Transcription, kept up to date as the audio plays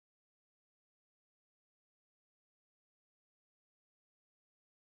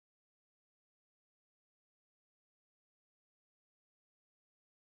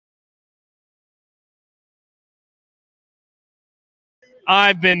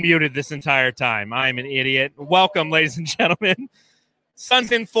I've been muted this entire time. I'm an idiot. Welcome, ladies and gentlemen.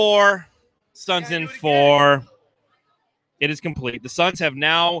 Suns in 4. Suns in 4. It is complete. The Suns have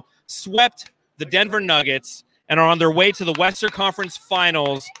now swept the Denver Nuggets and are on their way to the Western Conference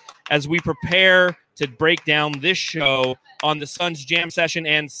Finals as we prepare to break down this show on the Suns Jam Session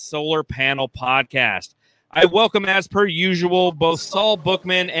and Solar Panel podcast. I welcome, as per usual, both Saul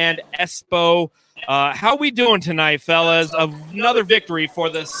Bookman and Espo. How we doing tonight, fellas? Another victory for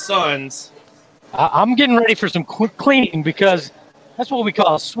the Suns. I'm getting ready for some quick cleaning because that's what we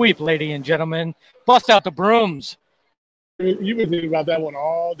call a sweep, ladies and gentlemen. Bust out the brooms. You've been thinking about that one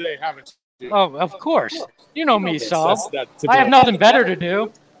all day, haven't you? Oh, of course. You know me, Saul. That's I have nothing better to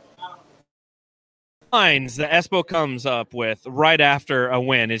do. Lines that Espo comes up with right after a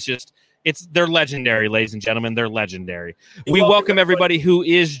win. They're legendary, ladies and gentlemen. They're legendary. We welcome everybody who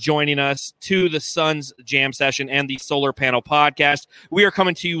is joining us to the Suns Jam Session and the Solar Panel podcast. We are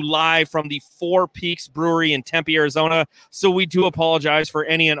coming to you live from the Four Peaks Brewery in Tempe, Arizona. So we do apologize for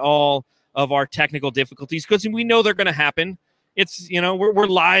any and all of our technical difficulties because we know they're going to happen. It's, we're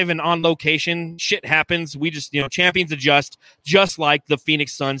live and on location. Shit happens. We just, champions adjust, just like the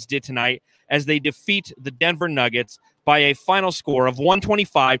Phoenix Suns did tonight as they defeat the Denver Nuggets by a final score of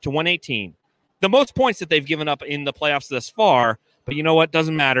 125-118. The most points that they've given up in the playoffs thus far, but you know what?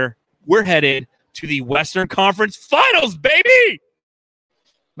 Doesn't matter. We're headed to the Western Conference Finals, baby!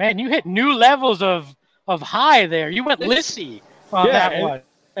 Man, you hit new levels of high there. You went Lissy on that one.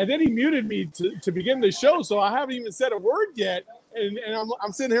 And then he muted me to begin the show, so I haven't even said a word yet. And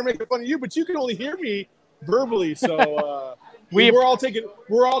I'm sitting here making fun of you, but you can only hear me verbally. So we're all taking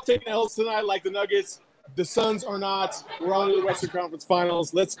L's tonight, like the Nuggets. The Suns are not. We're on to the Western Conference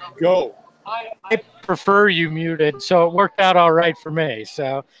Finals. Let's go. I prefer you muted, so it worked out all right for me.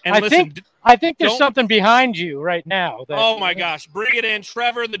 So and I think there's something behind you right now. Oh my gosh! Bring it in,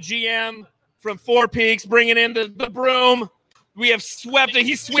 Trevor, the GM from Four Peaks, bringing in the broom. We have swept it.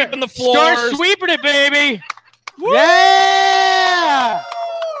 He's sweeping the floors. Start sweeping it, baby. Woo! Yeah.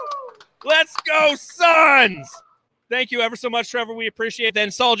 Let's go, Suns. Thank you ever so much, Trevor. We appreciate that.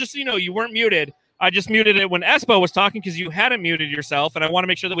 And Saul, just so you know, you weren't muted. I just muted it when Espo was talking because you hadn't muted yourself, and I want to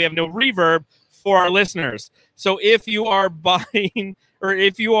make sure that we have no reverb for our listeners. So if you are buying or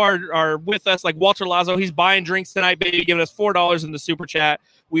if you are with us, like Walter Lazo, he's buying drinks tonight, baby, giving us $4 in the super chat.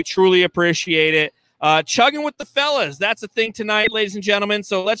 We truly appreciate it. Chugging with the fellas. That's a thing tonight, ladies and gentlemen.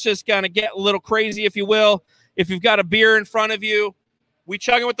 So let's just kind of get a little crazy, if you will. If you've got a beer in front of you, we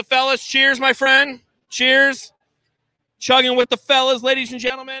chugging with the fellas. Cheers, my friend. Cheers. Chugging with the fellas, ladies and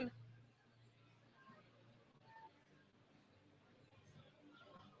gentlemen.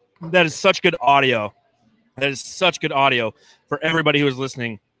 That is such good audio. That is such good audio for everybody who is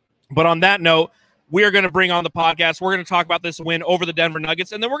listening. But on that note, we are going to bring on the podcast. We're going to talk about this win over the Denver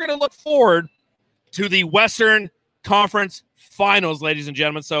Nuggets, and then we're going to look forward to the Western Conference Finals, ladies and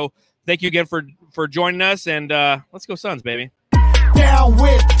gentlemen. So thank you again for joining us, and let's go Suns, baby. Down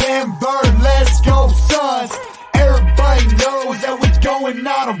with Denver, let's go Suns. Everybody knows that we're going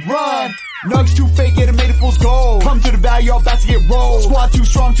on a run. Nugs too fake, get it made it fool's gold. Come to the valley, y'all about to get rolled. Squad too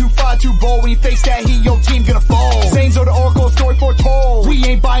strong, too far, too bold. When you face that heat, your team gonna fold. Saints are the oracle, story foretold. We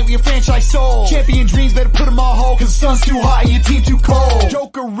ain't buying, we a franchise soul. Champion dreams, better put them on hold. Cause the sun's too hot and your team too cold.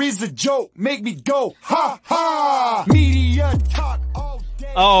 Joker is a joke, make me go, ha ha. Media talk all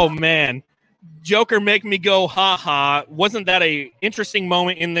day. Oh, man. Joker make me go, ha ha. Wasn't that a interesting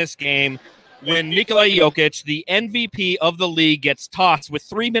moment in this game? When Nikola Jokic, the MVP of the league, gets tossed with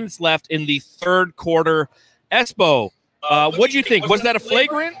 3 minutes left in the third quarter. Espo, what do you think? Was that a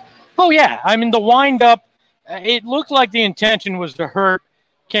flagrant? Oh, yeah. I mean, the wind-up, it looked like the intention was to hurt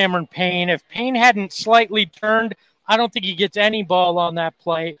Cameron Payne. If Payne hadn't slightly turned, I don't think he gets any ball on that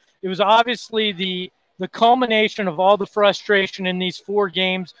play. It was obviously the culmination of all the frustration in these 4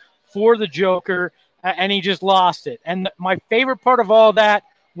 games for the Joker, and he just lost it. And my favorite part of all that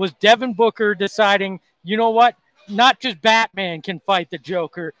was Devin Booker deciding, you know what, not just Batman can fight the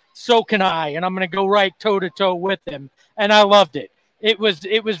Joker, so can I, and I'm going to go right toe-to-toe with him. And I loved it. It was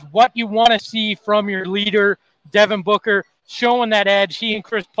what you want to see from your leader, Devin Booker, showing that edge. He and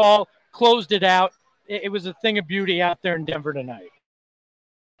Chris Paul closed it out. It was a thing of beauty out there in Denver tonight.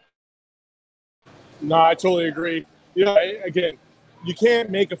 No, I totally agree. Again, you can't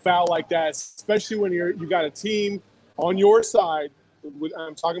make a foul like that, especially when you got a team on your side.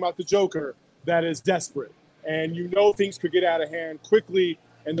 I'm talking about the Joker that is desperate, and things could get out of hand quickly.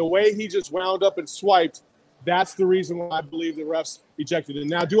 And the way he just wound up and swiped, that's the reason why I believe the refs ejected him.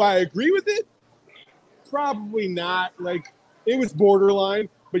 Now, do I agree with it? Probably not. Like, it was borderline,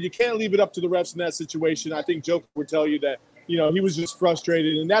 but you can't leave it up to the refs in that situation. I think Joker would tell you that he was just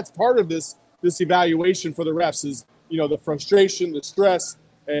frustrated. And that's part of this evaluation for the refs is, the frustration, the stress,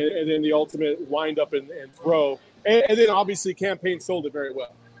 and then the ultimate wind up and throw. And then obviously Cam Payne sold it very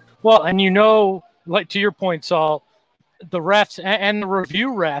well. Well, and like to your point, Saul, the refs and the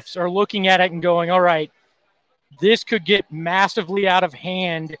review refs are looking at it and going, all right, this could get massively out of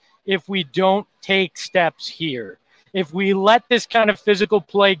hand if we don't take steps here. If we let this kind of physical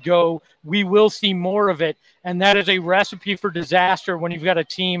play go, we will see more of it. And that is a recipe for disaster when you've got a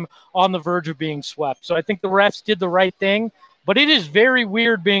team on the verge of being swept. So I think the refs did the right thing, but it is very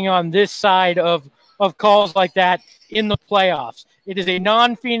weird being on this side of calls like that in the playoffs. It is a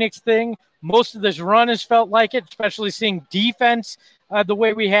non-Phoenix thing. Most of this run has felt like it, especially seeing defense the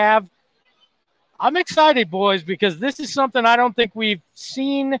way we have. I'm excited, boys, because this is something I don't think we've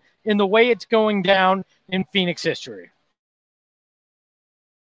seen in the way it's going down in Phoenix history.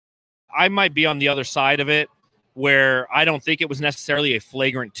 I might be on the other side of it, where I don't think it was necessarily a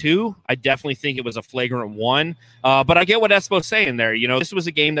flagrant 2. I definitely think it was a flagrant 1. But I get what Espo's saying there. This was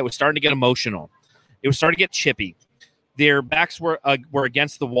a game that was starting to get emotional. It was starting to get chippy. Their backs were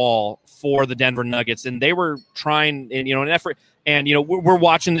against the wall for the Denver Nuggets, and they were trying, in an effort. And we're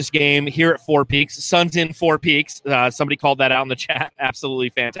watching this game here at Four Peaks. Suns in Four Peaks. Somebody called that out in the chat. Absolutely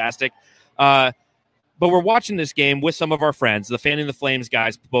fantastic. But we're watching this game with some of our friends, the Fanning the Flames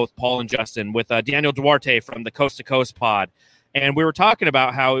guys, both Paul and Justin, with Daniel Duarte from the Coast to Coast pod. And we were talking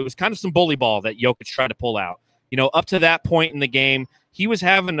about how it was kind of some bully ball that Jokic tried to pull out. Up to that point in the game, he was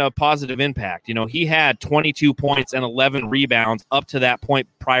having a positive impact. He had 22 points and 11 rebounds up to that point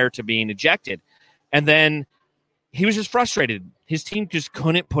prior to being ejected. And then he was just frustrated. His team just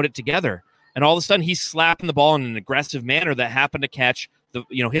couldn't put it together. And all of a sudden, he's slapping the ball in an aggressive manner that happened to catch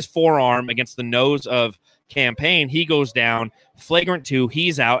his forearm against the nose of Cam Payne. He goes down, flagrant 2,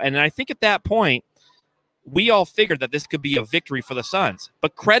 he's out. And I think at that point, we all figured that this could be a victory for the Suns.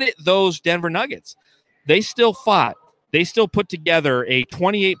 But credit those Denver Nuggets. They still fought. They still put together a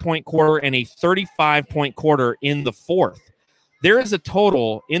 28-point quarter and a 35-point quarter in the fourth. There is a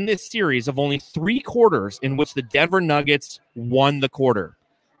total in this series of only 3 quarters in which the Denver Nuggets won the quarter.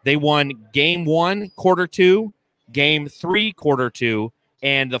 They won Game 1, Quarter 2, Game 3, Quarter 2,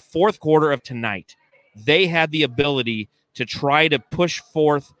 and the fourth quarter of tonight. They had the ability to try to push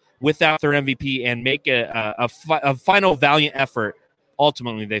forth without their MVP and make a final valiant effort.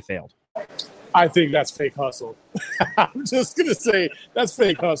 Ultimately, they failed. I think that's fake hustle. I'm just going to say that's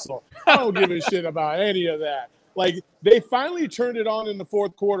fake hustle. I don't give a shit about any of that. Like, they finally turned it on in the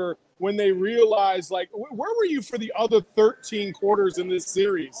fourth quarter when they realized, like, where were you for the other 13 quarters in this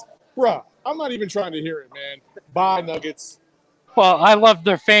series? Bruh, I'm not even trying to hear it, man. Bye, Nuggets. Well, I love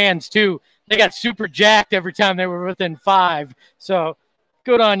their fans, too. They got super jacked every time they were within 5. So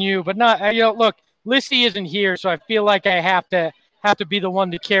good on you. But not, look, Lissy isn't here, so I feel like I have to be the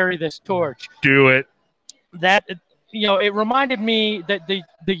one to carry this torch. Do it. That, it reminded me that the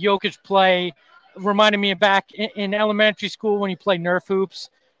Jokic play reminded me of back in elementary school when you play Nerf hoops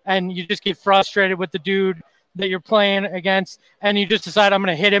and you just get frustrated with the dude that you're playing against and you just decide I'm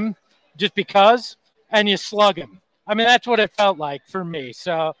going to hit him just because, and you slug him. I mean, that's what it felt like for me.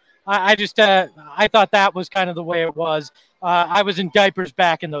 So I thought that was kind of the way it was. I was in diapers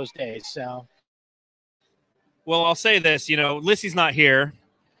back in those days. So. Well, I'll say this, Lissy's not here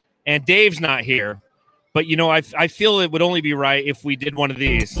and Dave's not here, but, I feel it would only be right if we did one of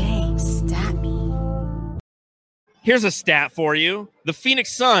these. Here's a stat for you. The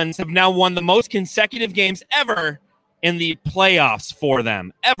Phoenix Suns have now won the most consecutive games ever in the playoffs for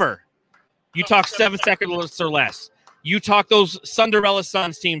them. Ever. You talk 7 seconds or less. You talk those Cinderella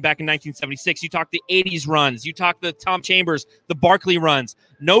Suns team back in 1976. You talk the 80s runs. You talk the Tom Chambers, the Barkley runs.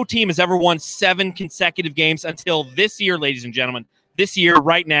 No team has ever won 7 consecutive games until this year, ladies and gentlemen. This year,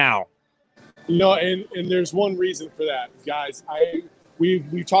 right now. And there's one reason for that, guys.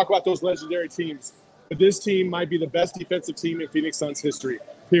 We talk about those legendary teams. But this team might be the best defensive team in Phoenix Suns history,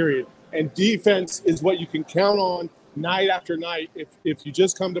 period. And defense is what you can count on night after night if you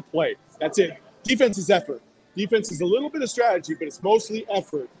just come to play. That's it. Defense is effort. Defense is a little bit of strategy, but it's mostly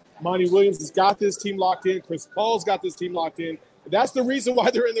effort. Monty Williams has got this team locked in. Chris Paul's got this team locked in. That's the reason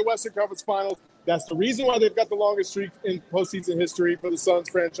why they're in the Western Conference Finals. That's the reason why they've got the longest streak in postseason history for the Suns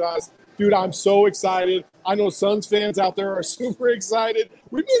franchise. Dude, I'm so excited. I know Suns fans out there are super excited.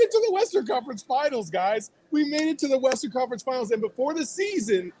 We made it to the Western Conference Finals, guys. We made it to the Western Conference Finals. And before the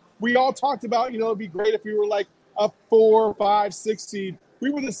season, we all talked about, it'd be great if we were like a 4, 5, 6 seed. We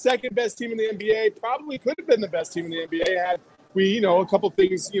were the second best team in the NBA. Probably could have been the best team in the NBA had we, a couple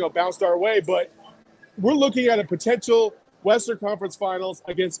things, bounced our way. But we're looking at a potential Western Conference Finals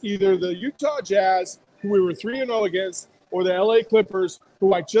against either the Utah Jazz, who we were 3-0 against, or the LA Clippers,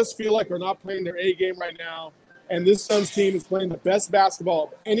 who I just feel like are not playing their A game right now. And this Suns team is playing the best basketball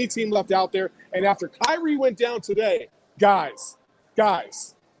of any team left out there. And after Kyrie went down today, guys,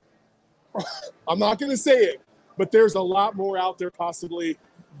 I'm not going to say it, but there's a lot more out there possibly.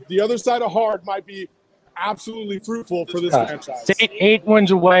 The other side of hard might be absolutely fruitful for this franchise. Eight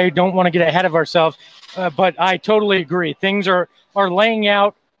wins away. Don't want to get ahead of ourselves, but I totally agree. Things are laying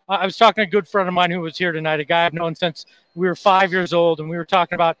out. I was talking to a good friend of mine who was here tonight, a guy I've known since we were 5 years old, and we were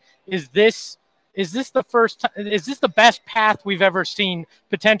talking about, is this the best path we've ever seen,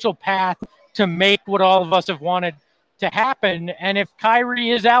 potential path to make what all of us have wanted to happen? And if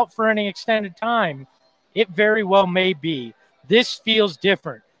Kyrie is out for any extended time, it very well may be. This feels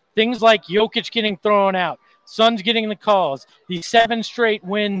different. Things like Jokic getting thrown out, Suns getting the calls, these 7 straight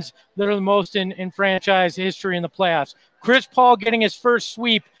wins that are the most in franchise history in the playoffs, Chris Paul getting his first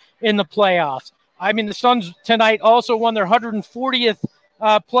sweep in the playoffs. I mean, the Suns tonight also won their 140th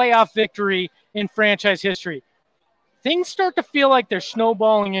playoff victory in franchise history. Things start to feel like they're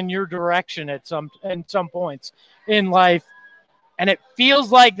snowballing in your direction at some points in life, and it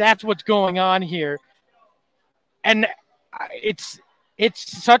feels like that's what's going on here. And it's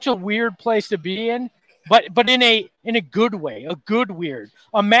such a weird place to be in, but in a good way, a good weird,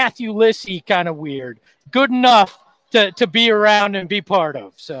 a Matthew Lissy kind of weird, good enough to be around and be part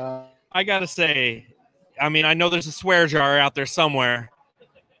of. So I gotta say, I mean, I know there's a swear jar out there somewhere.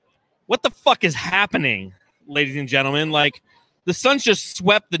 What the fuck is happening, ladies and gentlemen? Like, the Suns just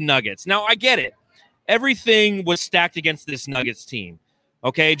swept the Nuggets. Now, I get it. Everything was stacked against this Nuggets team.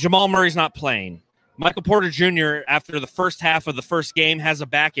 Okay, Jamal Murray's not playing. Michael Porter Jr., after the first half of the first game, has a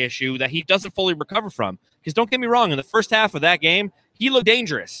back issue that he doesn't fully recover from. Because don't get me wrong, in the first half of that game, he looked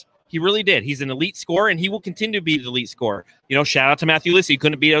dangerous. He really did. He's an elite scorer, and he will continue to be an elite scorer. You know, shout out to Matthew Lissy. He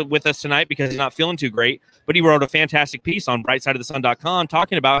couldn't be with us tonight because he's not feeling too great, but he wrote a fantastic piece on BrightSideOfTheSun.com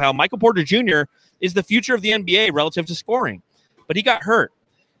talking about how Michael Porter Jr. is the future of the NBA relative to scoring. But he got hurt.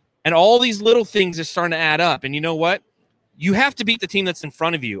 And all these little things are starting to add up. And you know what? You have to beat the team that's in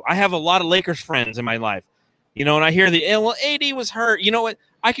front of you. I have a lot of Lakers friends in my life. You know, and I hear AD was hurt. You know what?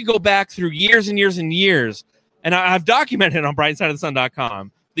 I could go back through years and years and years, and I've documented on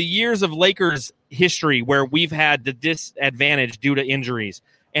BrightSideOfTheSun.com the years of Lakers history where we've had the disadvantage due to injuries,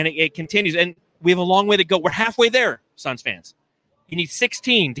 and it continues. And we have a long way to go. We're halfway there, Suns fans. You need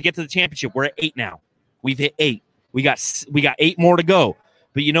 16 to get to the championship. We're at 8 now. We've hit 8. We got 8 more to go.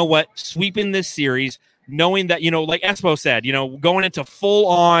 But you know what? Sweeping this series, knowing that, you know, like Espo said, you know, going into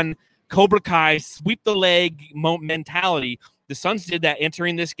full-on Cobra Kai, sweep the leg mentality, the Suns did that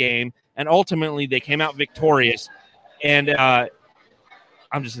entering this game, and ultimately they came out victorious. And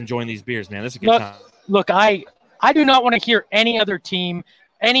I'm just enjoying these beers, man. This is a good time. Look, I do not want to hear any other team,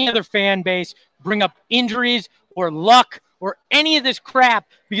 any other fan base bring up injuries or luck or any of this crap,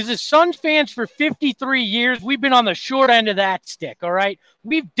 because as Suns fans for 53 years, we've been on the short end of that stick, all right?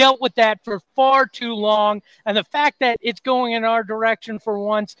 We've dealt with that for far too long, and the fact that it's going in our direction for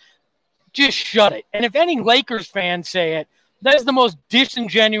once, just shut it. And if any Lakers fans say it, that is the most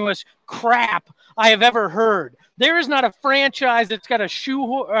disingenuous crap I have ever heard. There is not a franchise that's got a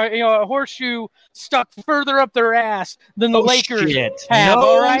horseshoe stuck further up their ass than the Lakers have. No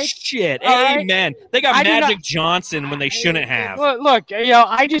all right? shit. All Amen. right? They got Magic Johnson when they shouldn't have. Look, you know,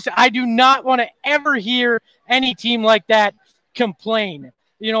 I do not want to ever hear any team like that complain.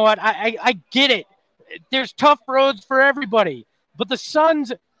 You know what? I get it. There's tough roads for everybody, but the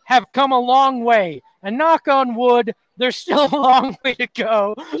Suns have come a long way, and knock on wood, there's still a long way to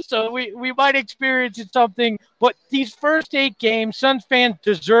go. So we might experience something, but these first 8 games, Suns fans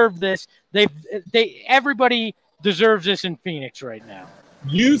deserve this. Everybody deserves this in Phoenix right now.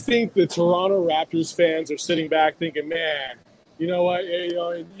 You think the Toronto Raptors fans are sitting back thinking, man, you know what?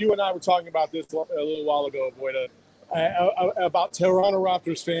 You and I were talking about this a little while ago, Voida, about Toronto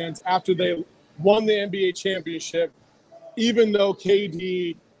Raptors fans after they won the NBA championship, even though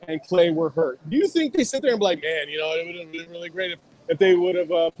KD and Clay were hurt. Do you think they sit there and be like, man, you know, it would have been really great if they would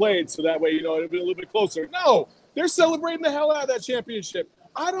have played so that way, you know, it would have been a little bit closer? No, they're celebrating the hell out of that championship.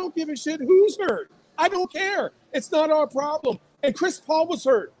 I don't give a shit who's hurt. I don't care. It's not our problem. And Chris Paul was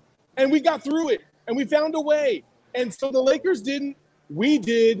hurt, and we got through it, and we found a way. And so the Lakers didn't. We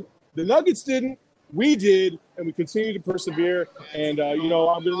did. The Nuggets didn't. We did, and we continue to persevere. And, you know,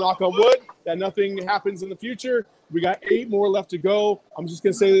 I'm going to knock on wood that nothing happens in the future. We got 8 more left to go. I'm just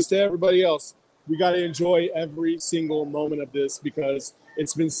going to say this to everybody else. We got to enjoy every single moment of this because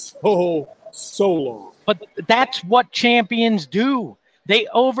it's been so long. But that's what champions do. They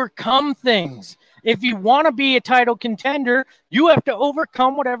overcome things. If you want to be a title contender, you have to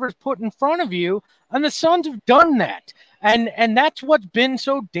overcome whatever's put in front of you. And the Suns have done that. And that's what's been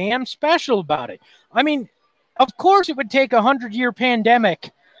so damn special about it. I mean, of course it would take 100-year pandemic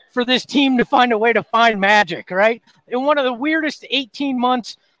for this team to find a way to find magic, right? In one of the weirdest 18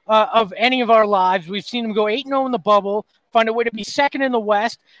 months of any of our lives, we've seen them go 8-0 in the bubble, find a way to be second in the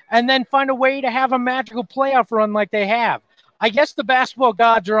West, and then find a way to have a magical playoff run like they have. I guess the basketball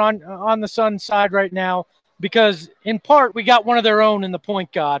gods are on the Suns' side right now because, in part, we got one of their own in the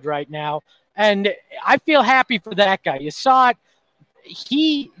point guard right now. And I feel happy for that guy. You saw it.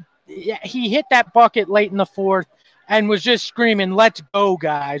 He hit that bucket late in the fourth and was just screaming, "Let's go,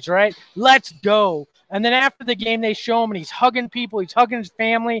 guys," right? Let's go. And then after the game, they show him, and he's hugging people. He's hugging his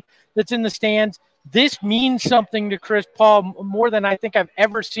family that's in the stands. This means something to Chris Paul more than I think I've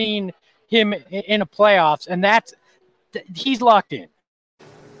ever seen him in a playoffs, and he's locked in.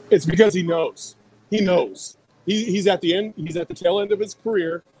 It's because he knows. He knows. He's at the end. He's at the tail end of his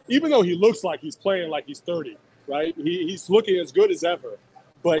career. Even though he looks like he's playing like he's 30, right? He's looking as good as ever.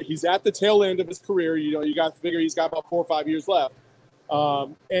 But he's at the tail end of his career. You know, you got to figure he's got about 4 or 5 years left.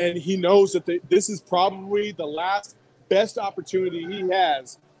 And he knows that this is probably the last best opportunity he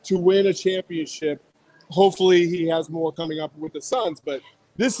has to win a championship. Hopefully he has more coming up with the Suns, but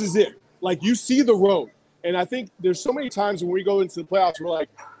this is it. Like, you see the road. And I think there's so many times when we go into the playoffs, we're like,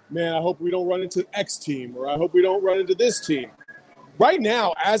 man, I hope we don't run into X team, or I hope we don't run into this team. Right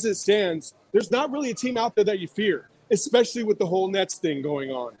now, as it stands, there's not really a team out there that you fear, especially with the whole Nets thing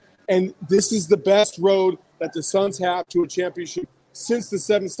going on. And this is the best road that the Suns have to a championship since the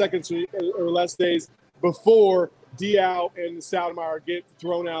 7 seconds or less days before Diaw and Stoudemire get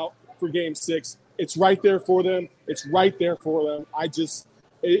thrown out for Game 6. It's right there for them. It's right there for them.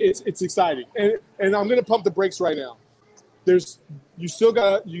 It's exciting. And I'm going to pump the brakes right now. You still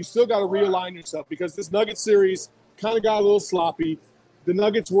got to realign yourself because this Nuggets series kind of got a little sloppy. The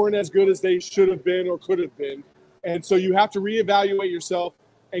Nuggets weren't as good as they should have been or could have been. And so you have to reevaluate yourself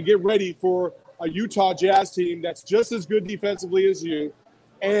and get ready for a Utah Jazz team that's just as good defensively as you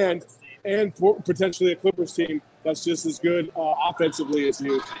and for potentially a Clippers team that's just as good offensively as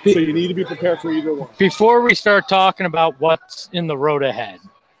you. So you need to be prepared for either one. Before we start talking about what's in the road ahead,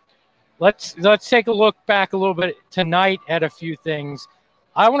 let's take a look back a little bit tonight at a few things.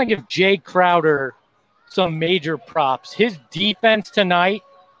 I want to give Jay Crowder some major props. His defense tonight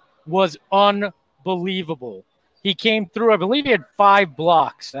was unbelievable. He came through, I believe he had 5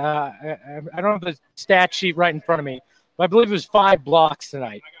 blocks. I don't have the stat sheet right in front of me, but I believe it was 5 blocks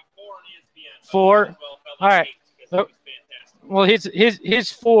tonight. I got 4 on ESPN. 4? All right. Well,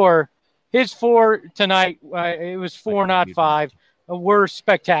 his 4 tonight, it was 4, not 5, were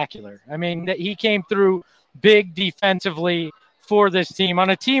spectacular. I mean, he came through big defensively for this team on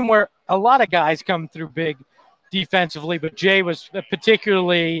a team where a lot of guys come through big defensively, but Jay was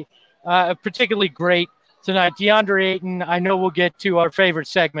particularly great tonight. DeAndre Ayton, I know we'll get to our favorite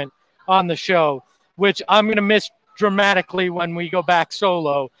segment on the show, which I'm going to miss dramatically when we go back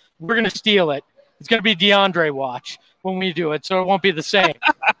solo. We're going to steal it. It's going to be DeAndre watch when we do it, so it won't be the same.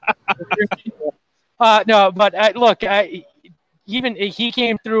 No, but look, even he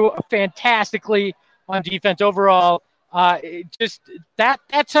came through fantastically on defense overall. Just that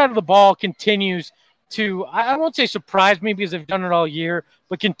side of the ball continues to, I won't say surprise me because they've done it all year,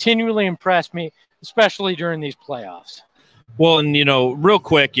 but continually impress me, especially during these playoffs. Well, and, real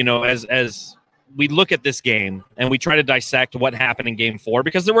quick, as we look at this game and we try to dissect what happened in Game 4,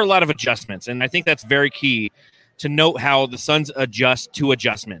 because there were a lot of adjustments, and I think that's very key to note how the Suns adjust to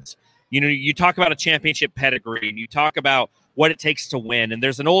adjustments. You talk about a championship pedigree, and you talk about what it takes to win, and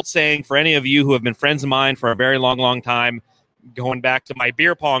there's an old saying for any of you who have been friends of mine for a very long, long time, going back to my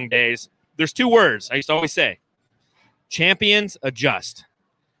beer pong days, there's 2 words I used to always say: champions adjust.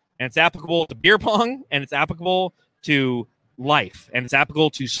 And it's applicable to beer pong, and it's applicable to life, and it's applicable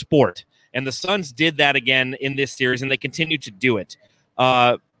to sport. And the Suns did that again in this series, and they continue to do it.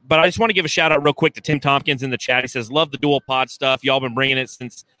 But I just want to give a shout-out real quick to Tim Tompkins in the chat. He says, love the dual pod stuff. Y'all been bringing it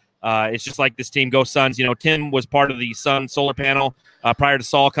since it's just like this team. Go Suns. Tim was part of the Sun solar panel prior to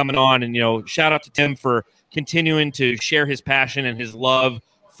Saul coming on. And, shout out to Tim for continuing to share his passion and his love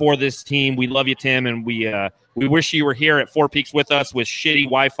for this team. We love you, Tim, and we wish you were here at Four Peaks with us with shitty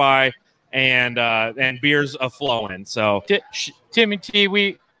Wi-Fi and beers a-flowing. So, Timmy T,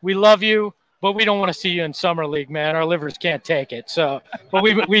 we love you, but we don't want to see you in Summer League, man. Our livers can't take it. So, but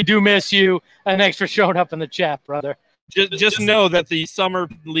we do miss you, and thanks for showing up in the chat, brother. Just know that the Summer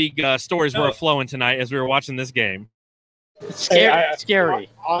League stories were flowing tonight as we were watching this game. It's scary.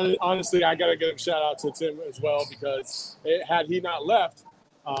 Honestly, I got to give a shout out to Tim as well, because had he not left,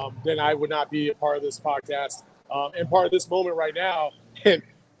 then I would not be a part of this podcast and part of this moment right now. And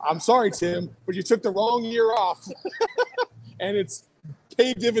I'm sorry, Tim, but you took the wrong year off. And it's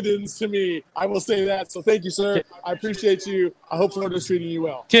paid dividends to me. I will say that. So thank you, sir. I appreciate you. I hope Florida's treating you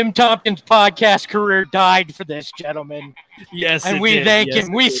well. Tim Tompkins' podcast career died for this, gentleman. Yes, and we thank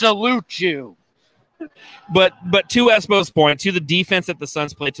him. We salute you. But to Espo's point, to the defense that the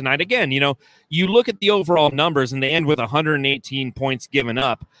Suns played tonight, again, you look at the overall numbers and they end with 118 points given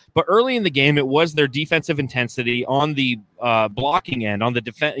up. But early in the game, it was their defensive intensity on the blocking end, on the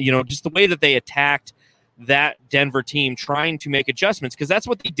defense, just the way that they attacked that Denver team, trying to make adjustments, because that's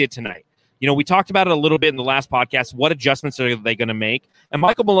what they did tonight. We talked about it a little bit in the last podcast. What adjustments are they going to make? And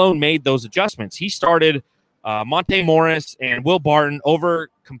Michael Malone made those adjustments. He started Monte Morris and Will Barton over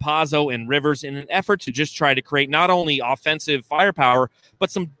Campazzo and Rivers in an effort to just try to create not only offensive firepower, but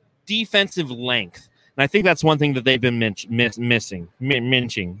some defensive length. And I think that's one thing that they've been missing.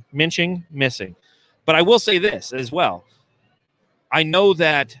 But I will say this as well. I know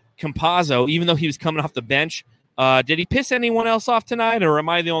that Campazzo, even though he was coming off the bench, did he piss anyone else off tonight, or am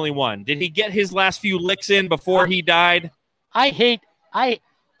I the only one? Did he get his last few licks in before he died? I hate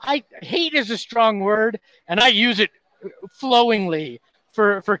is a strong word, and I use it flowingly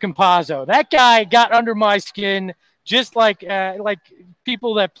for Campazzo. That guy got under my skin, just like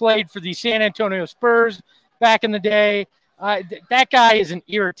people that played for the San Antonio Spurs back in the day. That guy is an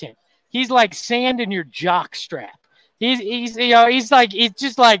irritant. He's like sand in your jock strap. He's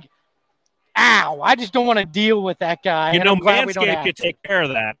just like, ow, I just don't want to deal with that guy. Manscaped could take care of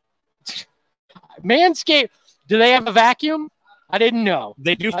that. Manscaped, do they have a vacuum? I didn't know.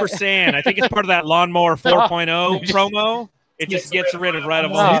 They do for sand. I think it's part of that Lawnmower 4.0 promo. It just gets rid of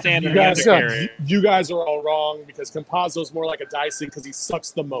all the sand in the undercarriage. You guys are all wrong, because Campazzo's more like a Dyson because he sucks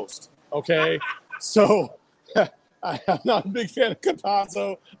the most. Okay? So I'm not a big fan of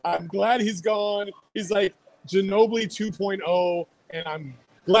Campazzo. I'm glad he's gone. He's like Ginobili 2.0, and I'm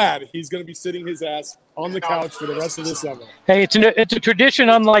glad he's going to be sitting his ass on the couch for the rest of the summer. Hey, it's a tradition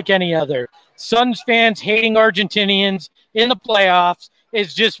unlike any other. Suns fans hating Argentinians in the playoffs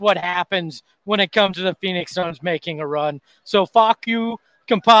is just what happens when it comes to the Phoenix Suns making a run. So fuck you,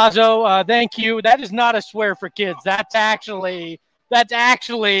 Campazzo. Thank you. That is not a swear for kids. That's actually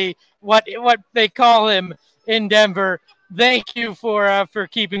what they call him in Denver. Thank you for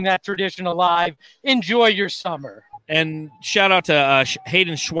keeping that tradition alive. Enjoy your summer. And shout out to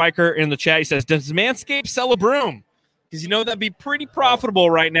Hayden Schweiker in the chat. He says, does Manscaped sell a broom? Because that'd be pretty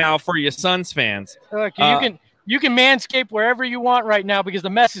profitable right now for you Suns fans. Look, you can Manscape wherever you want right now, because the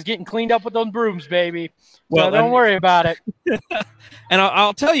mess is getting cleaned up with those brooms, baby. So don't worry about it. And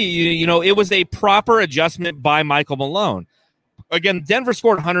I'll tell you, it was a proper adjustment by Michael Malone. Again, Denver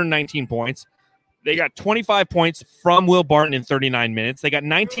scored 119 points. They got 25 points from Will Barton in 39 minutes. They got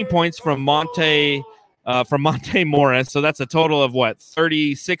 19 points from Monte Morris. So that's a total of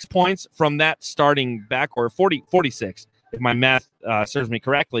 36 points from that starting back, or 46, if my math serves me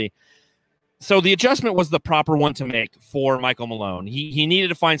correctly. So the adjustment was the proper one to make for Michael Malone. He needed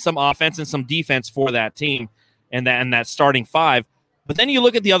to find some offense and some defense for that team and that starting five. But then you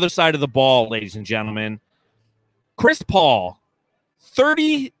look at the other side of the ball, ladies and gentlemen. Chris Paul,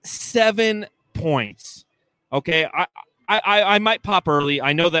 37 points. Okay, I might pop early.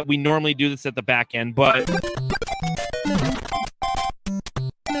 I know that we normally do this at the back end, but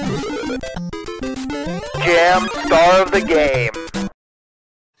Jam star of the game.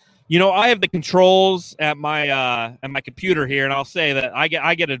 I have the controls at my computer here, and I'll say that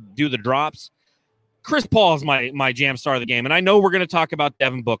I get to do the drops. Chris Paul is my jam star of the game, and I know we're going to talk about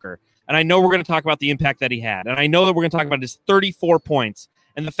Devin Booker, and I know we're going to talk about the impact that he had, and I know that we're going to talk about his 34 points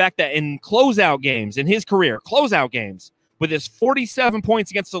and the fact that in closeout games in his career, with his 47 points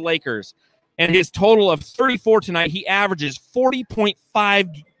against the Lakers and his total of 34 tonight, he averages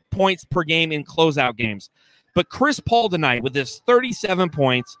 40.5 points per game in closeout games. But Chris Paul tonight, with his 37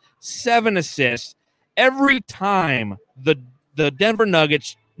 points, 7 assists, every time the Denver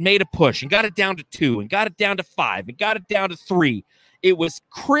Nuggets made a push and got it down to 2 and got it down to 5 and got it down to 3, it was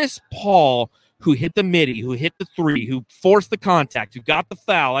Chris Paul who hit the midi, who hit the 3, who forced the contact, who got the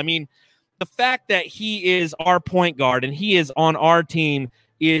foul. I mean, the fact that he is our point guard and he is on our team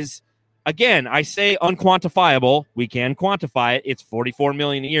is, again, I say unquantifiable. We can quantify it. It's $44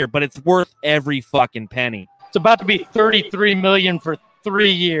 million a year, but it's worth every fucking penny. It's about to be $33 million for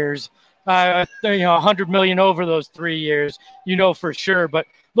 3 years. $100 million over those 3 years, for sure. But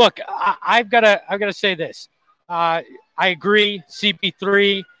look, I've got to say this. I agree.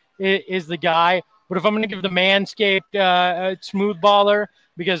 CP3 is the guy. But if I'm going to give the Manscaped smooth baller,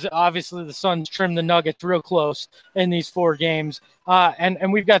 because obviously the Suns trimmed the Nuggets real close in these 4 games.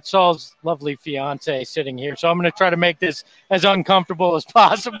 And we've got Saul's lovely fiance sitting here, so I'm going to try to make this as uncomfortable as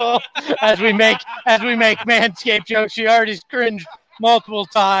possible as we make Manscaped jokes. She already cringed multiple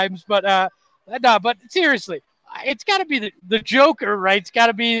times, but no. But seriously, it's got to be the Joker, right? It's got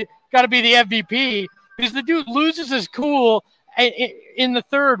to be the MVP, because the dude loses his cool in the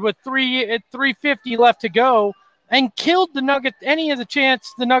third with 3:50 left to go, and killed the Nuggets any of the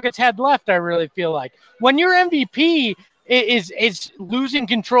chance the Nuggets had left. I really feel like when your MVP is losing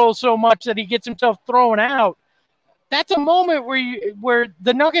control so much that he gets himself thrown out, that's a moment where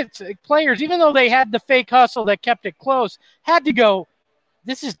the Nuggets players, even though they had the fake hustle that kept it close, had to go,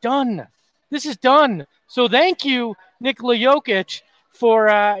 this is done. This is done. So thank you, Nikola Jokic, for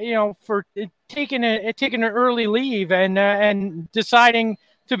taking an early leave and deciding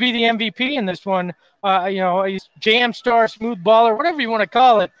to be the MVP in this one. He's jam star, smooth baller, whatever you want to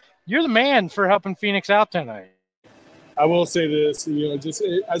call it. You're the man for helping Phoenix out tonight. I will say this, just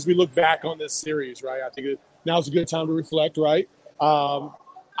as we look back on this series, right? I think now's a good time to reflect, right?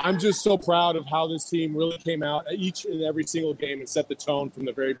 I'm just so proud of how this team really came out each and every single game and set the tone from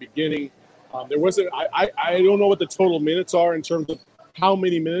the very beginning. There wasn't, I don't know what the total minutes are in terms of how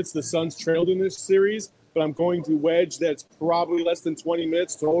many minutes the Suns trailed in this series, but I'm going to wedge that's probably less than 20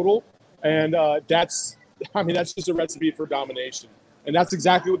 minutes total. And that's just a recipe for domination. And that's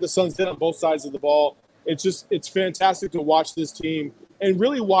exactly what the Suns did on both sides of the ball. It's fantastic to watch this team and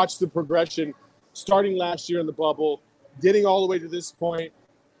really watch the progression starting last year in the bubble, getting all the way to this point,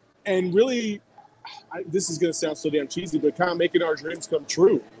 and really, this is going to sound so damn cheesy, but kind of making our dreams come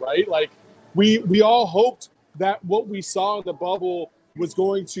true, right? Like we all hoped that what we saw in the bubble was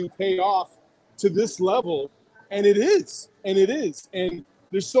going to pay off to this level, and it is. And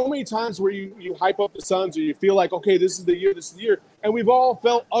there's so many times where you hype up the Suns or you feel like, okay, this is the year, and we've all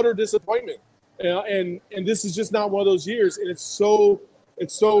felt utter disappointment. And this is just not one of those years, and it's so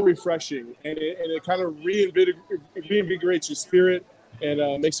refreshing, and it kind of reinvigorates your spirit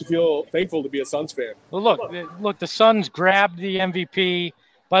and makes you feel thankful to be a Suns fan. Well, look, the Suns grabbed the MVP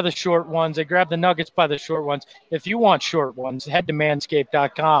by the short ones. They grabbed the Nuggets by the short ones. If you want short ones, head to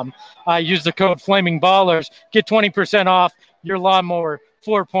manscaped.com. Use the code FlamingBallers. Get 20% off your lawnmower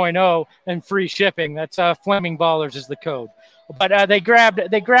 4.0 and free shipping. That's Flaming Ballers is the code. But they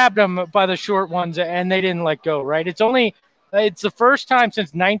grabbed them by the short ones, and they didn't let go, right? It's the first time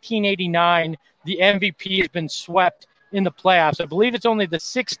since 1989 the MVP has been swept in the playoffs. I believe it's only the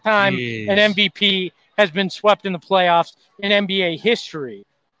 6th time an MVP has been swept in the playoffs in NBA history.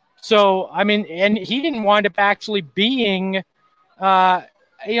 So, I mean, and he didn't wind up actually being,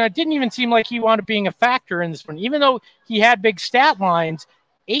 it didn't even seem like he wound up being a factor in this one. Even though he had big stat lines,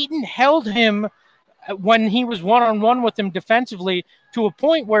 Ayton held him when he was one-on-one with him defensively to a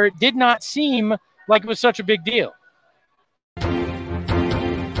point where it did not seem like it was such a big deal.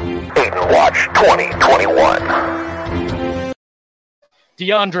 Ayton Watch 2021.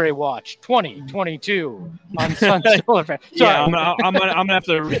 DeAndre Watch 2022 on Suns Solar Fan. Yeah, I'm gonna have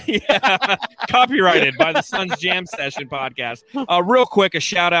to copyrighted by the Suns Jam Session podcast. Real quick, a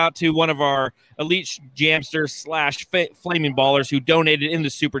shout out to one of our elite jamsters / Flaming Ballers who donated in the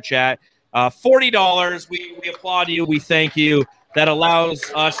super chat. $40. We applaud you. We thank you. That allows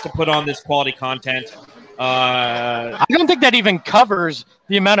us to put on this quality content. I don't think that even covers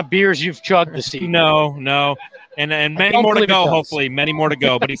the amount of beers you've chugged this season. No. And many more to go, hopefully. Many more to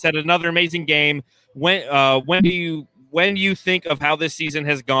go. But he said another amazing game. When you think of how this season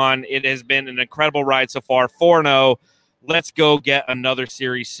has gone, it has been an incredible ride so far. 4-0. Let's go get another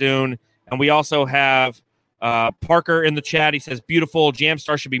series soon. And we also have Parker in the chat. He says, beautiful.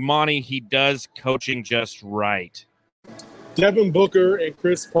 Jamstar should be Monty. He does coaching just right. Devin Booker and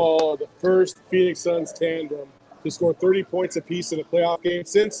Chris Paul are the first Phoenix Suns tandem to score 30 points apiece in a playoff game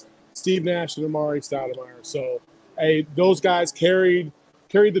since Steve Nash and Amari Stoudemire. So, hey, those guys carried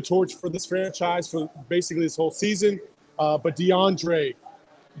the torch for this franchise for basically this whole season. But DeAndre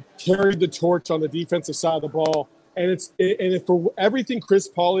carried the torch on the defensive side of the ball. And for everything Chris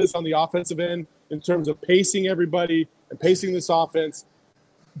Paul is on the offensive end in terms of pacing everybody and pacing this offense,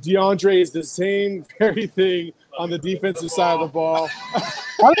 DeAndre is the same very thing on the defensive side of the ball.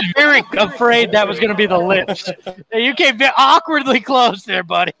 I was very afraid that was going to be the lips. You came awkwardly close there,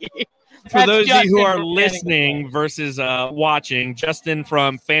 buddy. For those of you who are listening versus watching, Justin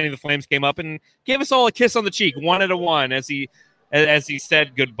from Fanning the Flames came up and gave us all a kiss on the cheek, 1 at a 1, as he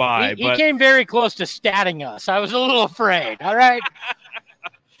said goodbye. He came very close to statting us. I was a little afraid. All right.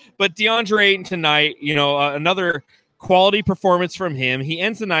 But DeAndre Ayton tonight, another quality performance from him. He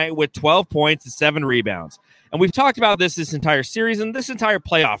ends the night with 12 points and 7 rebounds. And we've talked about this entire series and this entire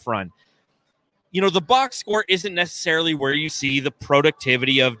playoff run. You know, the box score isn't necessarily where you see the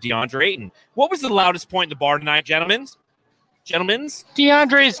productivity of DeAndre Ayton. What was the loudest point in the bar tonight, gentlemen?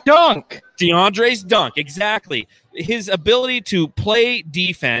 DeAndre's dunk. DeAndre's dunk, exactly. His ability to play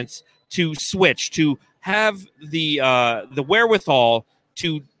defense, to switch, to have the wherewithal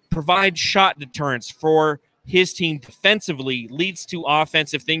to provide shot deterrence for his team defensively leads to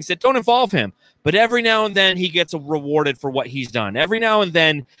offensive things that don't involve him. But every now and then he gets rewarded for what he's done. Every now and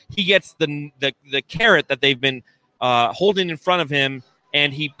then he gets the carrot that they've been holding in front of him,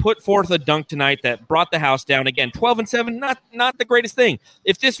 and he put forth a dunk tonight that brought the house down. Again, 12-7, not the greatest thing.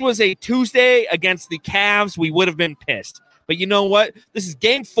 If this was a Tuesday against the Cavs, we would have been pissed. But you know what? This is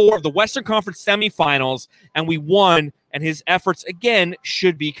Game 4 of the Western Conference semifinals, and we won, and his efforts, again,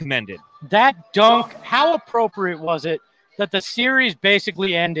 should be commended. That dunk, how appropriate was it that the series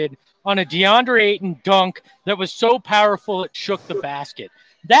basically ended on a DeAndre Ayton dunk that was so powerful it shook the basket?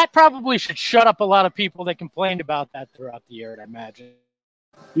 That probably should shut up a lot of people that complained about that throughout the year, I imagine.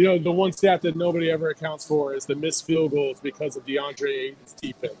 You know, the one stat that nobody ever accounts for is the missed field goals because of DeAndre Ayton's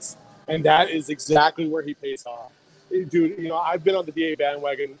defense. And that is exactly where he pays off. Dude, you know, I've been on the DA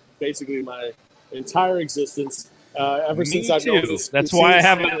bandwagon basically my entire existence. Ever since I've known this. That's why I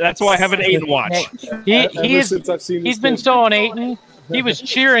have an Ayton watch. He's been so on Ayton. He was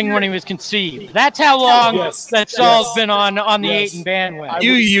cheering when he was conceived. That's how long that Saul's been on the Ayton bandwagon.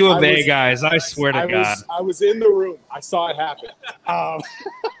 U of A guys, I swear to God. I was in the room. I saw it happen.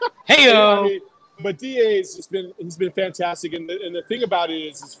 Hey-o. But DA has he's been fantastic. And the thing about it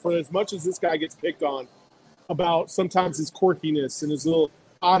is for as much as this guy gets picked on about sometimes his quirkiness and his little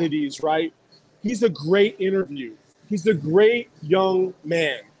oddities, right? He's a great interview. He's a great young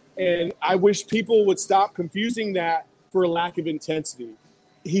man. And I wish people would stop confusing that for a lack of intensity.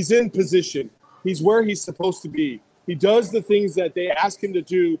 He's in position. He's where he's supposed to be. He does the things that they ask him to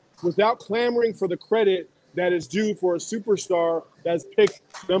do without clamoring for the credit that is due for a superstar that's picked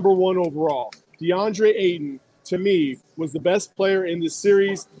number 1 overall. DeAndre Ayton, to me, was the best player in this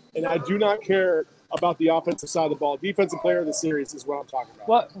series, and I do not care about the offensive side of the ball. Defensive player of the series is what I'm talking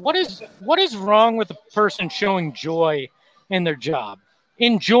about. What is wrong with a person showing joy in their job,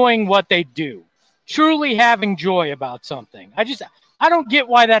 enjoying what they do, truly having joy about something? I don't get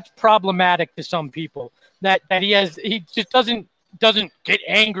why that's problematic to some people. That he just doesn't get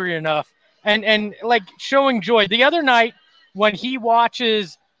angry enough and like showing joy. The other night when he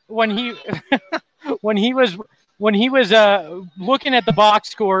was looking at the box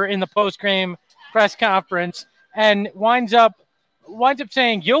score in the post game press conference and winds up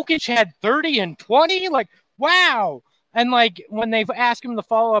saying Jokic had 30 and 20, like, wow. And like when they ask him the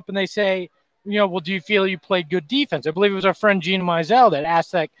follow up and they say, you know, well, do you feel you played good defense? I believe it was our friend Gene Mizell that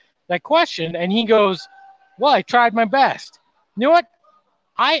asked that question, and he goes, well, I tried my best. You know what?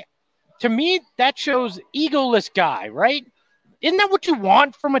 To me, that shows egoless guy, right? Isn't that what you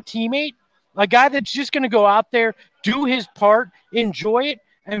want from a teammate? A guy that's just going to go out there, do his part, enjoy it,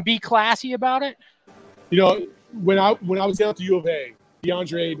 and be classy about it? You know, when I was down at the U of A,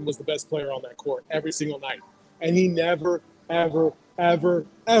 DeAndre Ayton was the best player on that court every single night. And he never, ever, ever,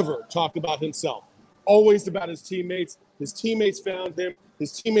 ever talked about himself. Always about his teammates. His teammates found him.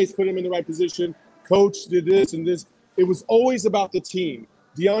 His teammates put him in the right position. Coach did this and this. It was always about the team.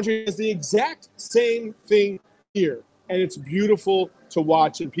 DeAndre has the exact same thing here. And it's beautiful to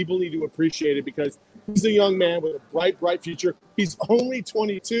watch, and people need to appreciate it because he's a young man with a bright, bright future. He's only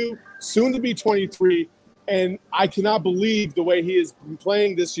 22, soon to be 23, and I cannot believe the way he has been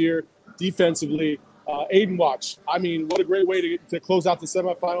playing this year defensively. Ayton watch. I mean, what a great way to close out the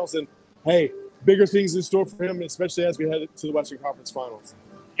semifinals. And, hey, bigger things in store for him, especially as we head to the Western Conference Finals.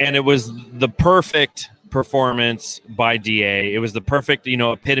 And it was the perfect performance by DA. It was the perfect,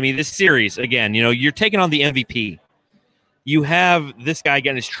 epitome. This series, again, you're taking on the MVP. You have this guy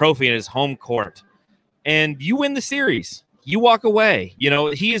getting his trophy in his home court, and you win the series. You walk away.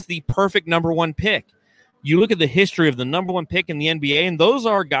 He is the perfect number 1 pick. You look at the history of the number 1 pick in the NBA, and those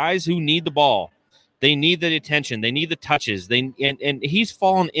are guys who need the ball. They need the attention. They need the touches. And he's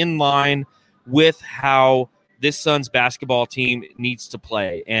fallen in line with how this Suns basketball team needs to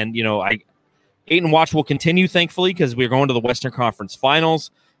play. And, Ayton Watch will continue, thankfully, because we're going to the Western Conference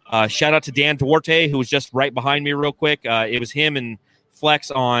Finals. Shout out to Dan Duarte, who was just right behind me real quick. It was him and Flex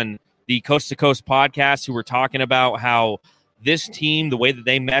on the Coast to Coast podcast who were talking about how this team, the way that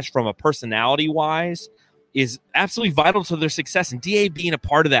they mesh from a personality-wise, is absolutely vital to their success. And DA being a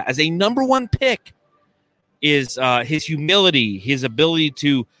part of that as a number 1 pick is his humility, his ability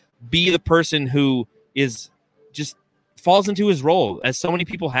to be the person who is just falls into his role, as so many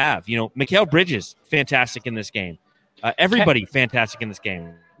people have. Mikal Bridges, fantastic in this game. Everybody fantastic in this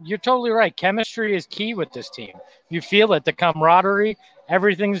game. You're totally right. Chemistry is key with this team. You feel it, the camaraderie,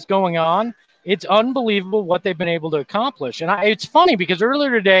 everything's going on. It's unbelievable what they've been able to accomplish. And it's funny because earlier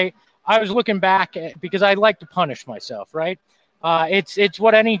today I was looking back because I like to punish myself, right? It's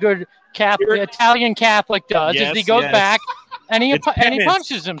what any good Italian Catholic does is he goes back and he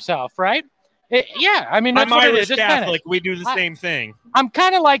punches himself, right? That's I'm what Irish it is. Catholic. We do the same thing. I'm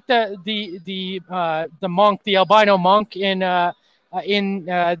kind of like the monk, the albino monk in the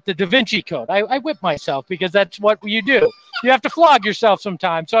Da Vinci Code. I whip myself because that's what you do. You have to flog yourself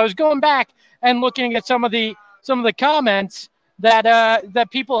sometimes. So I was going back and looking at some of the comments that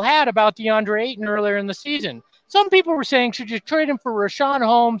people had about DeAndre Ayton earlier in the season. Some people were saying, should you trade him for Rashawn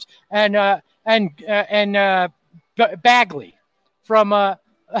Holmes and Bagley from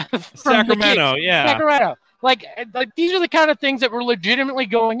Sacramento? Sacramento. Like these are the kind of things that were legitimately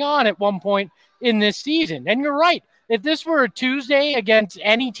going on at one point in this season. And you're right. If this were a Tuesday against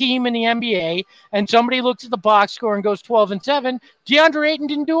any team in the NBA and somebody looks at the box score and goes 12-7, DeAndre Ayton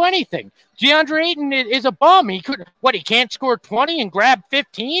didn't do anything. DeAndre Ayton is a bum. He can't score 20 and grab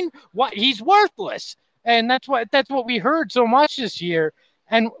 15? What? He's worthless. And that's what we heard so much this year.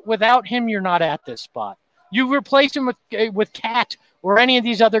 And without him, you're not at this spot. You replace him with Cat or any of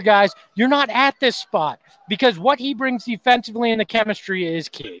these other guys, you're not at this spot because what he brings defensively in the chemistry is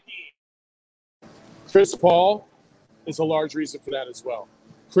key. Chris Paul is a large reason for that as well.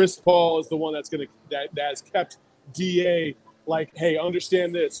 Chris Paul is the one that has kept DA like, hey,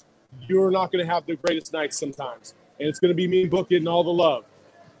 understand this. You're not going to have the greatest nights sometimes, and it's going to be me and Book getting all the love.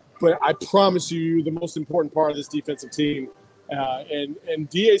 But I promise you, the most important part of this defensive team, and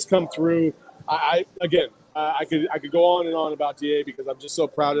DA's come through. I could go on and on about DA because I'm just so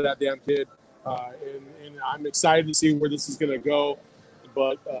proud of that damn kid, and I'm excited to see where this is going to go.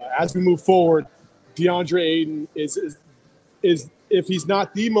 But as we move forward, DeAndre Ayton is if he's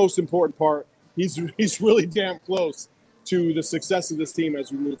not the most important part, he's really damn close to the success of this team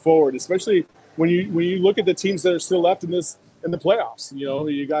as we move forward. Especially when you look at the teams that are still left in the playoffs.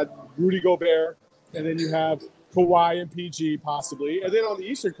 You got Rudy Gobert, and then you have Kawhi and PG possibly, and then on the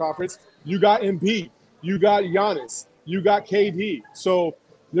Eastern Conference you got Embiid, you got Giannis, you got KD. So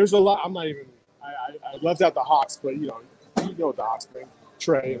there's a lot. I left out the Hawks, but you know what the Hawks bring.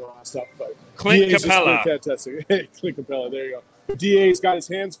 Trey and all that stuff, but Clint Capella, fantastic. Clint Capella, there you go. DA's got his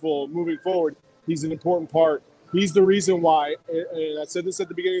hands full moving forward. He's an important part. He's the reason why, and I said this at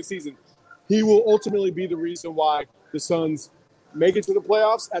the beginning of the season, he will ultimately be the reason why the Suns make it to the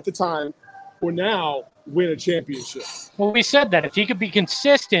playoffs at the time, or now win a championship. Well, we said that if he could be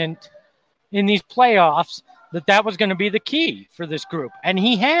consistent in these playoffs, that was going to be the key for this group, and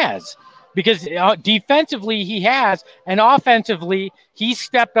he has. Because defensively he has, and offensively he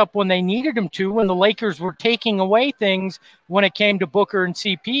stepped up when they needed him to, when the Lakers were taking away things when it came to Booker and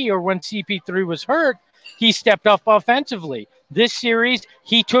CP, or when CP3 was hurt, he stepped up offensively. This series,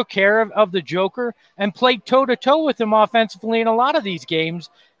 he took care of the Joker and played toe-to-toe with him offensively in a lot of these games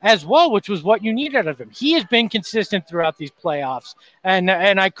as well, which was what you needed out of him. He has been consistent throughout these playoffs, and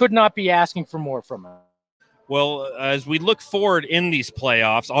I could not be asking for more from him. Well, as we look forward in these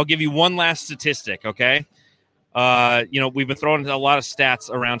playoffs, I'll give you one last statistic, okay? We've been throwing a lot of stats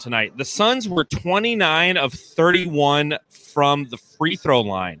around tonight. The Suns were 29 of 31 from the free throw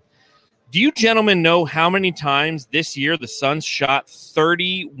line. Do you gentlemen know how many times this year the Suns shot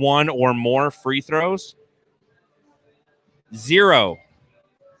 31 or more free throws? Zero.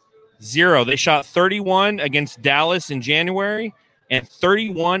 They shot 31 against Dallas in January and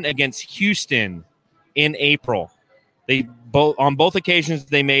 31 against Houston in April. On both occasions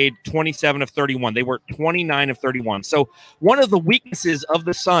they made 27 of 31. They were 29 of 31. So one of the weaknesses of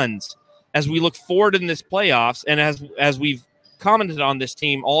the Suns as we look forward in this playoffs, and as we've commented on this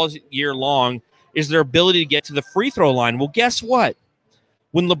team all year long, is their ability to get to the free throw line. Well, guess what?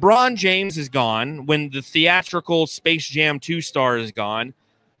 When LeBron James is gone, when the theatrical Space Jam 2 star is gone,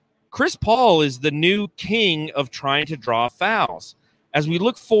 Chris Paul is the new king of trying to draw fouls. As we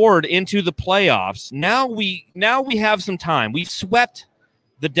look forward into the playoffs, now we have some time. We've swept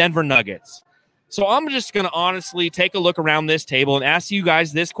the Denver Nuggets. So I'm just going to honestly take a look around this table and ask you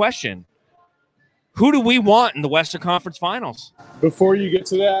guys this question. Who do we want in the Western Conference Finals? Before you get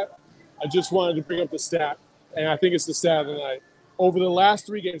to that, I just wanted to bring up the stat, and I think it's the stat of the night. Over the last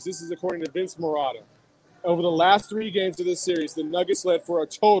 3 games, this is according to Vince Marotta, over the last 3 games of this series, the Nuggets led for a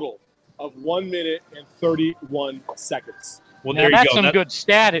total of 1 minute and 31 seconds. Well, now, that's some good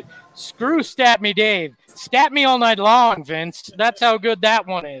stat. Screw Stat Me Dave. Stat me all night long, Vince. That's how good that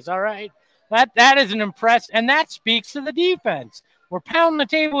one is, all right? That is an and that speaks to the defense. We're pounding the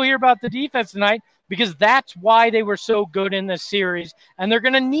table here about the defense tonight because that's why they were so good in this series, and they're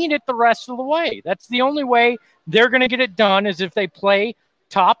going to need it the rest of the way. That's the only way they're going to get it done is if they play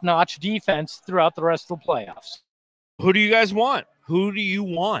top-notch defense throughout the rest of the playoffs. Who do you guys want? Who do you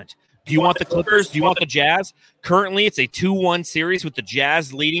want? Do you want the Clippers? Do you want the Jazz? Currently, it's a 2-1 series with the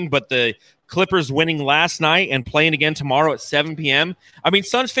Jazz leading, but the Clippers winning last night and playing again tomorrow at 7 p.m. I mean,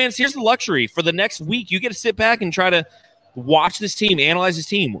 Suns fans, here's the luxury. For the next week, you get to sit back and try to watch this team, analyze this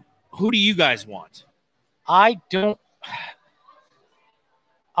team. Who do you guys want? I'll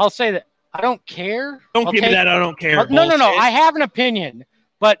say that I don't care. Don't give me that I don't care. No. I have an opinion,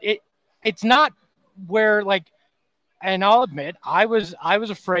 but it's not where, like, and I'll admit, I was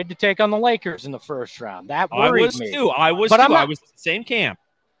afraid to take on the Lakers in the first round. That worried me. I was too. I was the same camp.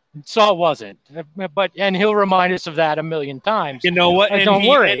 So it wasn't. And he'll remind us of that a million times. You know what? And don't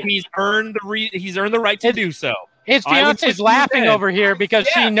worry. And he's earned the right to do so. His fiance's laughing over here because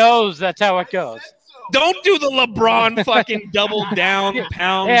she knows that's how it goes. Don't do the LeBron fucking double down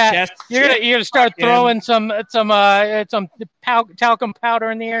pound chest. You're gonna start throwing some talcum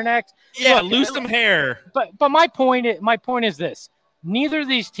powder in the air next. Yeah, lose some hair. But my point is this: neither of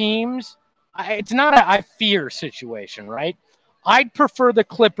these teams. It's not a I fear situation, right? I'd prefer the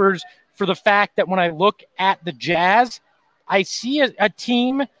Clippers for the fact that when I look at the Jazz, I see a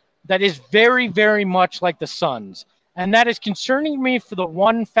team that is very, very much like the Suns. And that is concerning me for the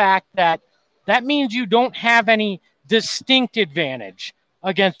one fact that means you don't have any distinct advantage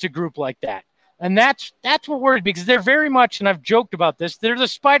against a group like that. And that's what worries me because they're very much, and I've joked about this, they're the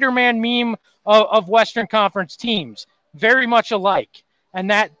Spider-Man meme of Western Conference teams, very much alike.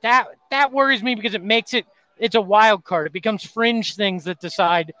 And that worries me because it makes it's a wild card. It becomes fringe things that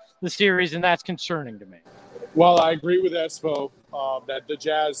decide the series, and that's concerning to me. Well, I agree with Espo that the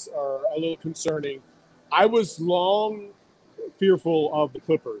Jazz are a little concerning. I was long fearful of the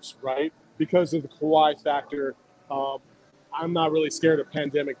Clippers, right, because of the Kawhi factor. I'm not really scared of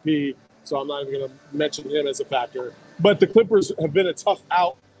Pandemic P, so I'm not even going to mention him as a factor. But the Clippers have been a tough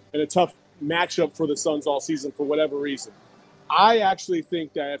out and a tough matchup for the Suns all season for whatever reason. I actually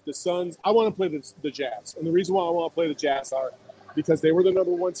think that if the Suns – I want to play the Jazz. And the reason why I want to play the Jazz are because they were the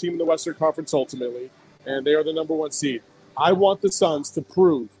number one team in the Western Conference ultimately, and they are the number one seed. I want the Suns to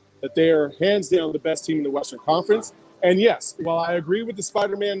prove that they are hands down the best team in the Western Conference. And yes, while I agree with the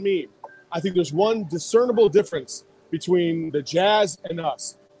Spider-Man meme, I think there's one discernible difference between the Jazz and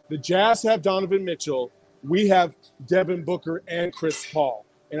us. The Jazz have Donovan Mitchell. We have Devin Booker and Chris Paul.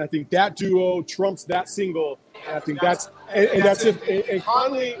 And I think that duo trumps that single. And I think that's it. And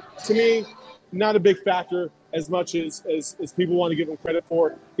Conley, to me, not a big factor as much as people want to give him credit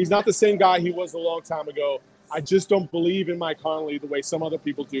for. He's not the same guy he was a long time ago. I just don't believe in Mike Conley the way some other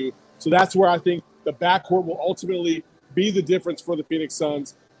people do. So that's where I think the backcourt will ultimately be the difference for the Phoenix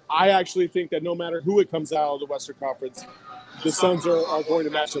Suns. I actually think that no matter who it comes out of the Western Conference, the Suns are going to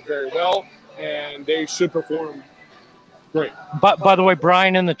match up very well, and they should perform great. But by the way,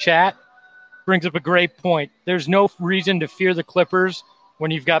 Brian in the chat brings up a great point. There's no reason to fear the Clippers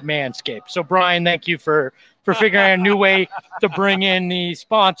when you've got Manscaped. So, Brian, thank you for figuring out a new way to bring in the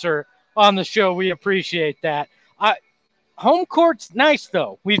sponsor on the show. We appreciate that. Home court's nice,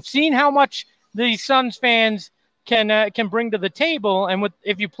 though. We've seen how much the Suns fans can bring to the table, and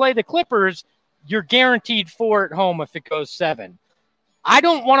if you play the Clippers, you're guaranteed 4 at home if it goes 7. I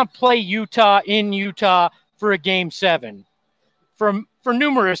don't want to play Utah in Utah for a game 7 for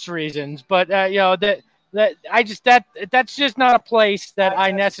numerous reasons, but that's just not a place that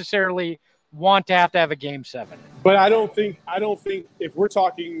I necessarily want to have a game 7. But I don't think if we're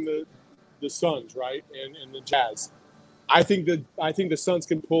talking the Suns, right, and the Jazz, I think the Suns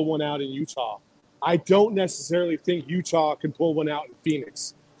can pull one out in Utah. I don't necessarily think Utah can pull one out in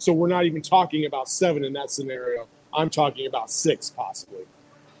Phoenix. So we're not even talking about 7 in that scenario. I'm talking about 6 possibly.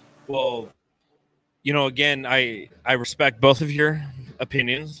 Well, again, I respect both of your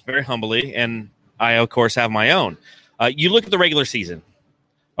opinions very humbly, and I, of course, have my own. You look at the regular season.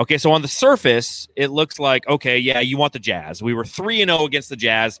 Okay, so on the surface, it looks like, okay, yeah, you want the Jazz. We were 3-0 against the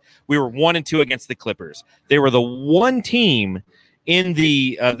Jazz. We were 1-2 against the Clippers. They were the one team in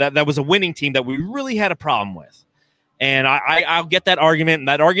the that was a winning team that we really had a problem with. And I'll get that argument, and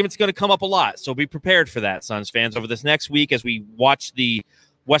that argument's going to come up a lot. So be prepared for that, Suns fans, over this next week as we watch the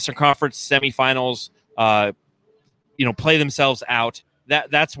Western Conference semifinals, play themselves out.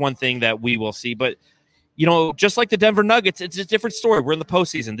 That's one thing that we will see. But, just like the Denver Nuggets, it's a different story. We're in the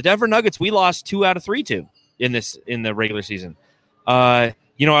postseason. The Denver Nuggets, we lost 2 out of 3 to in the regular season.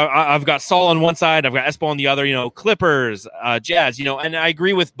 I've got Saul on one side, I've got Espo on the other, Clippers, Jazz, and I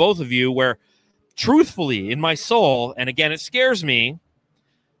agree with both of you where truthfully in my soul, and again, it scares me,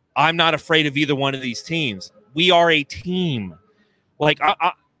 I'm not afraid of either one of these teams. We are a team. Like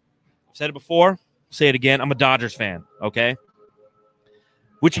I've said it before, say it again. I'm a Dodgers fan, okay?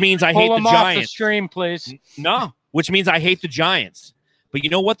 Which means I hate the Giants. Off the stream, please. No, which means I hate the Giants. But you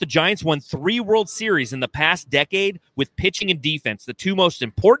know what? The Giants won 3 World Series in the past decade with pitching and defense, the 2 most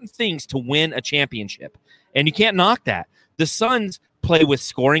important things to win a championship. And you can't knock that. The Suns play with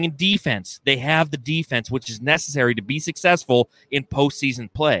scoring and defense. They have the defense, which is necessary to be successful in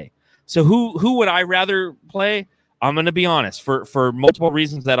postseason play. So who would I rather play? I'm going to be honest, for multiple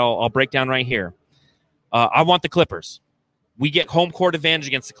reasons that I'll break down right here. I want the Clippers. We get home court advantage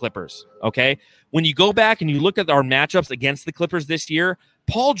against the Clippers, okay? When you go back and you look at our matchups against the Clippers this year,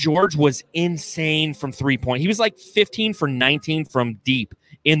 Paul George was insane from three-point. He was like 15 for 19 from deep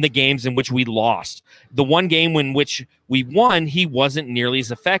in the games in which we lost. The one game in which we won, he wasn't nearly as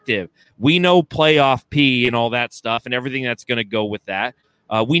effective. We know playoff P and all that stuff and everything that's going to go with that.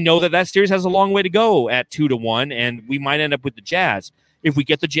 We know that series has a long way to go at 2-1, and we might end up with the Jazz. If we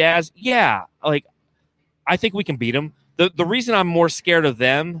get the Jazz, I think we can beat them. The reason I'm more scared of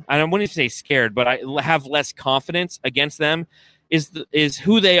them, and I wouldn't say scared, but I have less confidence against them, is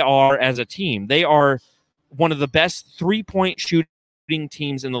who they are as a team. They are one of the best three-point shooting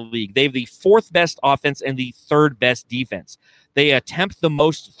teams in the league. They have the 4th best offense and the 3rd best defense. They attempt the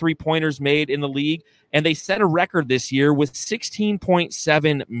most three-pointers made in the league, and they set a record this year with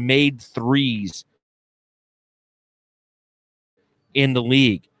 16.7 made threes in the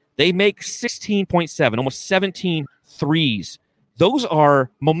league. They make 16.7, almost 17 threes. Those are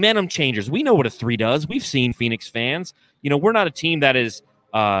momentum changers. We know what a 3 does. We've seen Phoenix fans. We're not a team that is,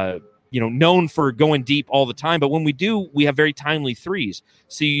 known for going deep all the time, but when we do, we have very timely 3s.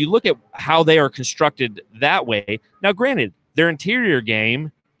 So you look at how they are constructed that way. Now, granted, their interior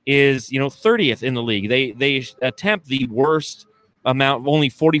game is, 30th in the league. They attempt the worst amount, only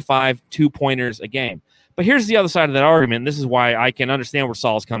 45 2-pointers a game. But here's the other side of that argument. And this is why I can understand where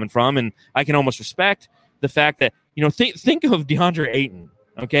Saul's coming from, and I can almost respect the fact that, think of DeAndre Ayton,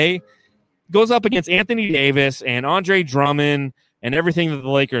 okay? Goes up against Anthony Davis and Andre Drummond and everything that the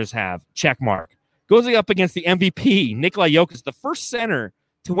Lakers have, check mark. Goes up against the MVP, Nikola Jokic, the first center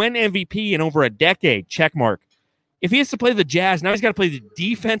to win MVP in over a decade, check mark. If he has to play the Jazz, now he's got to play the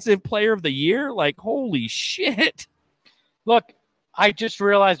defensive player of the year? Like, holy shit. Look, I just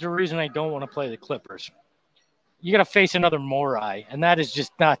realized the reason I don't want to play the Clippers. You got to face another Morai, and that is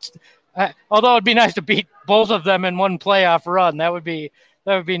just nuts. Although it'd be nice to beat both of them in one playoff run, that would be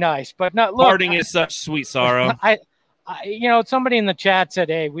nice. But no, look, parting is such sweet sorrow. Somebody in the chat said,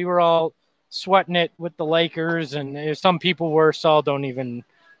 "Hey, we were all sweating it with the Lakers," and some people were. Saul, don't even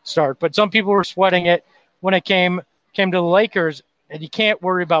start. But some people were sweating it when it came to the Lakers, and you can't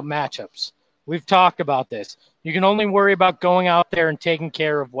worry about matchups. We've talked about this. You can only worry about going out there and taking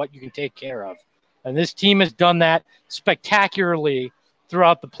care of what you can take care of. And this team has done that spectacularly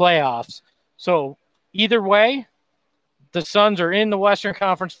throughout the playoffs. So either way, the Suns are in the Western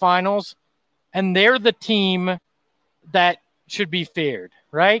Conference Finals, and they're the team that should be feared,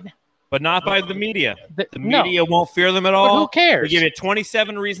 right? But not by the media. The media won't fear them at all. But who cares? We give it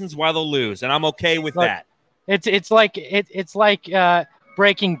 27 reasons why they'll lose, and I'm okay with that. It's like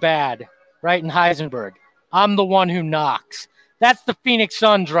Breaking Bad, right? In Heisenberg, I'm the one who knocks. That's the Phoenix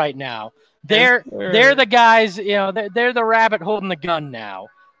Suns right now. They're the guys, they're the rabbit holding the gun now.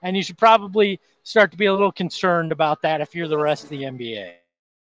 And you should probably start to be a little concerned about that if you're the rest of the NBA.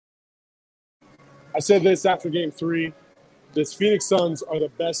 I said this after game 3. This Phoenix Suns are the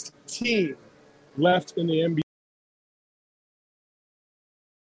best team left in the NBA.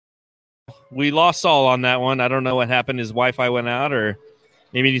 We lost Saul on that one. I don't know what happened. His Wi-Fi went out, or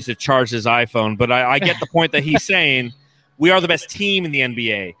maybe he needs to charge his iPhone. But I get the point that he's saying. We are the best team in the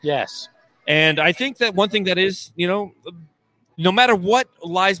NBA. Yes. And I think that one thing that is, no matter what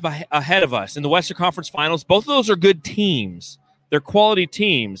lies ahead of us in the Western Conference Finals, both of those are good teams. They're quality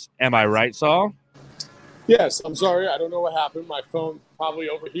teams. Am I right, Saul? Yes. I'm sorry. I don't know what happened. My phone probably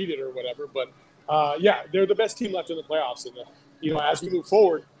overheated or whatever. But, they're the best team left in the playoffs. And, as we move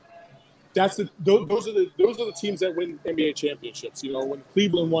forward, those are the teams that win NBA championships. When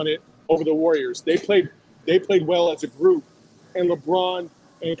Cleveland won it over the Warriors, they played well as a group. And LeBron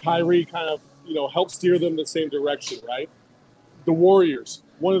and Kyrie kind of, helped steer them the same direction, right? The Warriors,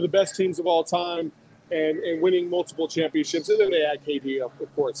 one of the best teams of all time and winning multiple championships. And then they had KD,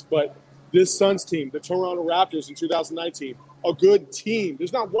 of course. But this Suns team, the Toronto Raptors in 2019, a good team.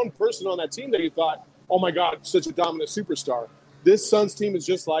 There's not one person on that team that you thought, oh, my God, such a dominant superstar. This Suns team is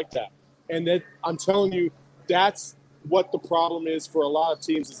just like that. And that I'm telling you, that's what the problem is for a lot of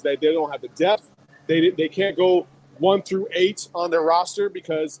teams, is that they don't have the depth. They can't go 1 through 8 on their roster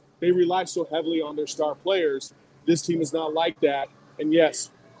because they rely so heavily on their star players. This team is not like that. And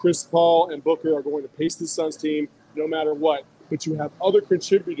yes, Chris Paul and Booker are going to pace the Suns team no matter what. But you have other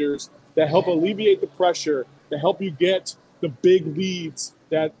contributors that help alleviate the pressure, that help you get the big leads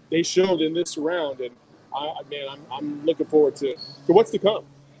that they showed in this round. And I'm looking forward to what's to come.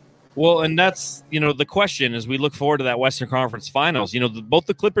 Well, and that's, the question as we look forward to that Western Conference Finals. Both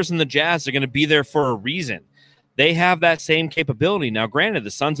the Clippers and the Jazz are going to be there for a reason. They have that same capability. Now, granted,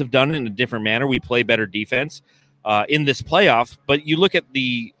 the Suns have done it in a different manner. We play better defense in this playoff. But you look at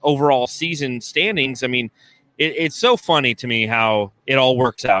the overall season standings, I mean, it's so funny to me how it all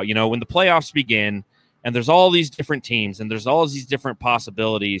works out. When the playoffs begin and there's all these different teams and there's all these different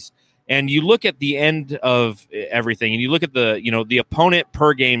possibilities, and you look at the end of everything, and you look at the opponent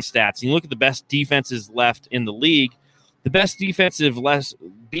per game stats, and you look at the best defenses left in the league. The best defenses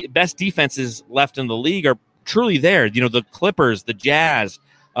left in the league are truly there. The Clippers, the Jazz,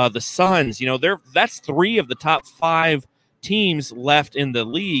 the Suns. That's 3 of the top 5 teams left in the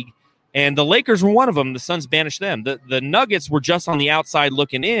league, and the Lakers were one of them. The Suns banished them. The Nuggets were just on the outside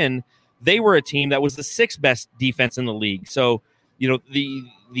looking in. They were a team that was the 6th best defense in the league. So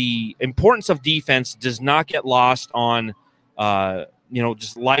the importance of defense does not get lost on,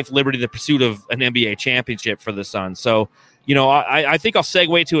 just life, liberty, the pursuit of an NBA championship for the Suns. So, I think I'll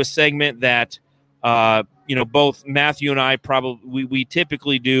segue to a segment that, both Matthew and I we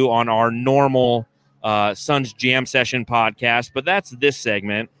typically do on our normal Suns Jam Session podcast, but that's this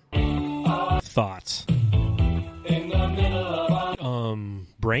segment. Thoughts.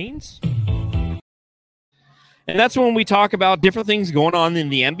 Brains? And that's when we talk about different things going on in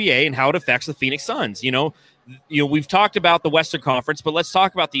the NBA and how it affects the Phoenix Suns. We've talked about the Western Conference, but let's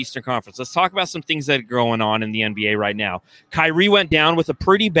talk about the Eastern Conference. Let's talk about some things that are going on in the NBA right now. Kyrie went down with a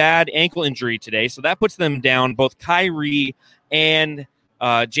pretty bad ankle injury today, so that puts them down, both Kyrie and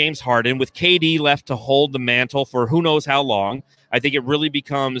James Harden, with KD left to hold the mantle for who knows how long. I think it really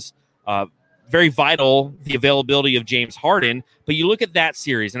becomes very vital, the availability of James Harden. But you look at that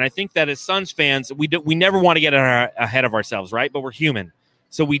series, and I think that as Suns fans, we never want to get ahead of ourselves, right? But we're human.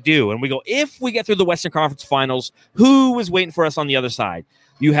 So we do. And we go, if we get through the Western Conference Finals, who is waiting for us on the other side?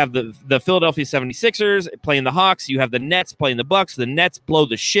 You have the Philadelphia 76ers playing the Hawks. You have the Nets playing the Bucks. The Nets blow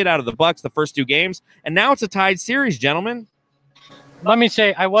the shit out of the Bucks the first 2 games. And now it's a tied series, gentlemen. Let me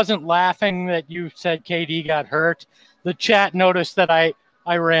say, I wasn't laughing that you said KD got hurt. The chat noticed that I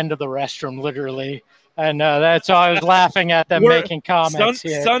ran to the restroom, literally. And that's all I was laughing at them making comments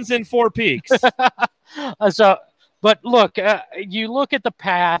here. Suns in 4 peaks. But look, you look at the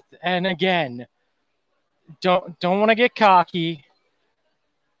path, and again, don't want to get cocky.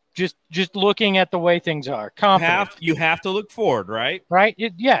 Just looking at the way things are. Confident. You have to look forward, right? Right?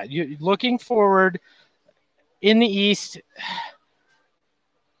 You're looking forward in the East.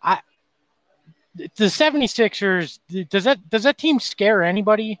 The 76ers, does that team scare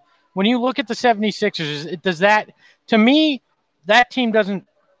anybody? When you look at the 76ers, does that, to me, that team doesn't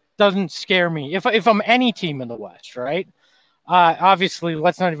scare me. If I'm any team in the West, right? Obviously,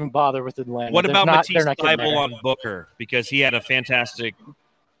 let's not even bother with Atlanta. What about Matisse Thybulle on Booker? Because he had a fantastic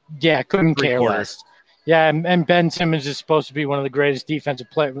couldn't care less. Yeah, and Ben Simmons is supposed to be one of the greatest defensive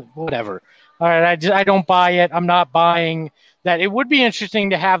players. Whatever. All right, I don't buy it. I'm not buying that. It would be interesting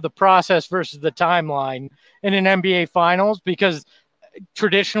to have the process versus the timeline in an NBA Finals, because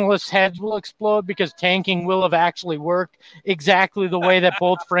traditionalists' heads will explode, because tanking will have actually worked exactly the way that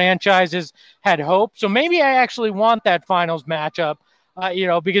both franchises had hoped. So maybe I actually want that Finals matchup,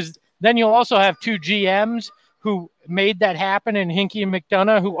 because then you'll also have 2 GMs who made that happen, and Hinkie and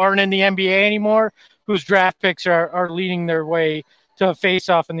McDonough, who aren't in the NBA anymore, whose draft picks are leading their way to face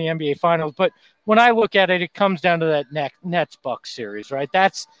off in the NBA Finals. But when I look at it, it comes down to that Nets-Bucks series, right?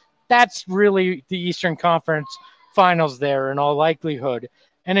 That's really the Eastern Conference Finals there in all likelihood.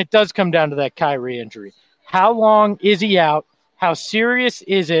 And it does come down to that Kyrie injury. How long is he out? How serious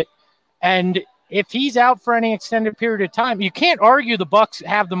is it? And if he's out for any extended period of time, you can't argue the Bucks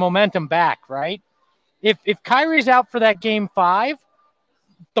have the momentum back, right? If Kyrie's out for that Game 5,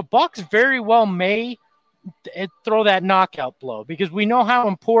 the Bucks very well may throw that knockout blow, because we know how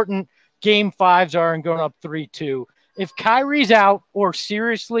important Game 5s are in going up 3-2. If Kyrie's out or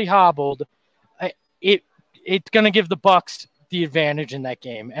seriously hobbled, it's going to give the Bucks the advantage in that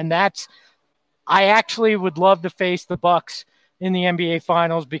game. And I actually would love to face the Bucks in the NBA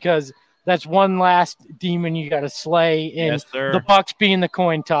Finals, because that's one last demon you got to slay in. Yes, sir. The Bucks being the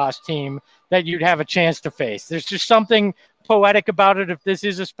coin toss team that you'd have a chance to face. There's just something poetic about it. If this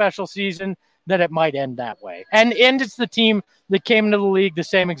is a special season, that it might end that way. And it's the team that came into the league the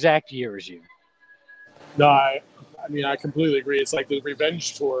same exact year as you. No, I mean, I completely agree. It's like the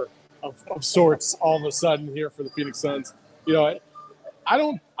revenge tour of sorts all of a sudden here for the Phoenix Suns. You know,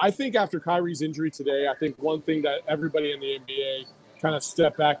 I think after Kyrie's injury today, I think one thing that everybody in the NBA kind of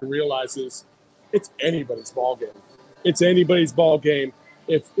step back and realizes, it's anybody's ball game. It's anybody's ball game.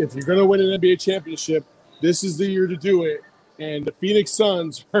 If you're going to win an NBA championship, this is the year to do it. And the Phoenix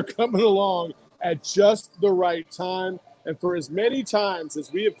Suns are coming along at just the right time. And for as many times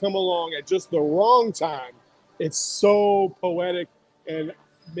as we have come along at just the wrong time, it's so poetic. And,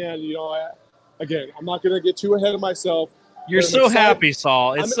 man, you know, again, I'm not going to get too ahead of myself. You're so happy,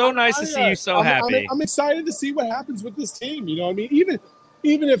 Saul. It's so nice to see you so happy. I'm excited to see what happens with this team. You know what I mean?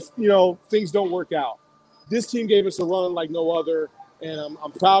 Even if, you know, things don't work out, this team gave us a run like no other. And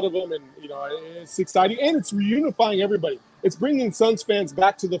I'm proud of them, and, you know, it's exciting. And it's reunifying everybody. It's bringing Suns fans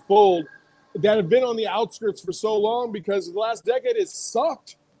back to the fold that have been on the outskirts for so long because the last decade has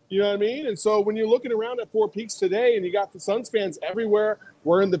sucked. You know what I mean? And so when you're looking around at Four Peaks today and you got the Suns fans everywhere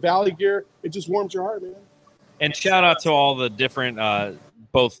wearing the Valley gear, it just warms your heart, man. And shout out to all the different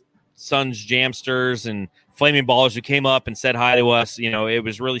both Suns Jamsters and Flaming Ballers who came up and said hi to us. You know, it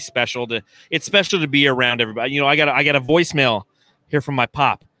was really special it's special to be around everybody. You know, I got a voicemail here from my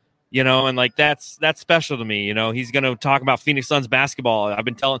pop, you know, and like that's special to me. You know, he's going to talk about Phoenix Suns basketball. I've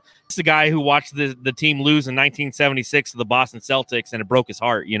been telling this is the guy who watched the team lose in 1976 to the Boston Celtics, and it broke his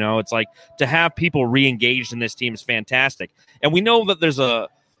heart. You know, it's like to have people re-engaged in this team is fantastic. And we know that there's a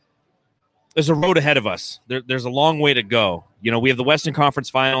road ahead of us. There's a long way to go. You know, we have the Western Conference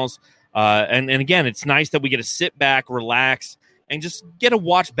Finals. And again, it's nice that we get to sit back, relax, and just get to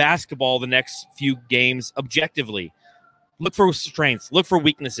watch basketball the next few games objectively. Look for strengths, look for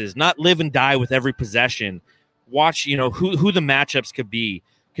weaknesses, not live and die with every possession. Watch, you know, who the matchups could be.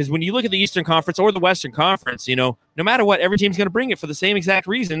 Because when you look at the Eastern Conference or the Western Conference, you know, no matter what, every team's going to bring it for the same exact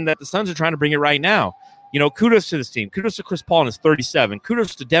reason that the Suns are trying to bring it right now. You know, kudos to this team. Kudos to Chris Paul on his 37.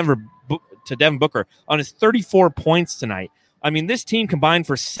 Kudos to Devin Booker on his 34 points tonight. I mean, this team combined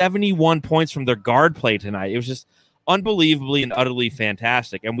for 71 points from their guard play tonight. It was just unbelievably and utterly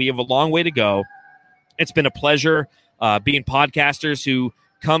fantastic. And we have a long way to go. It's been a pleasure being podcasters who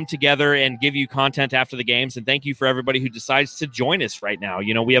come together and give you content after the games. And thank you for everybody who decides to join us right now.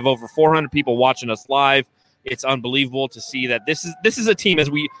 You know, we have over 400 people watching us live. It's unbelievable to see that this is a team, as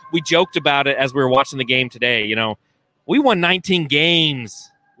we joked about it as we were watching the game today. You know, we won 19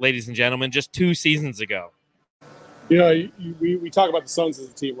 games, ladies and gentlemen, just 2 seasons ago. You know, we talk about the Suns as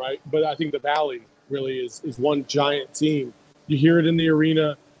a team, right? But I think the Valley really is one giant team. You hear it in the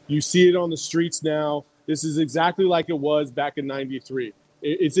arena. You see it on the streets now. This is exactly like it was back in '93.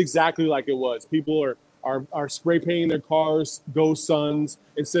 It's exactly like it was. People are spray painting their cars, "Go Suns,"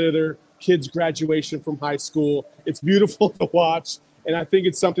 instead of their kids' graduation from high school. It's beautiful to watch, and I think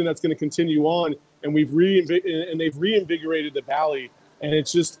it's something that's going to continue on. And they've reinvigorated the Valley, and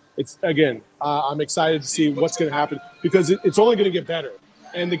it's again, I'm excited to see what's going to happen because it's only going to get better,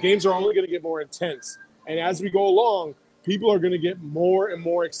 and the games are only going to get more intense. And as we go along, people are going to get more and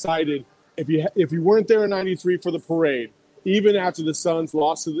more excited. If you weren't there in '93 for the parade, even after the Suns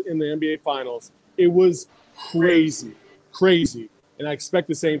lost in the NBA Finals, it was crazy. And I expect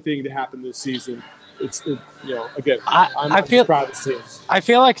the same thing to happen this season. I'm proud of this team. I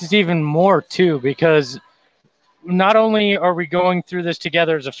feel like it's even more too, because not only are we going through this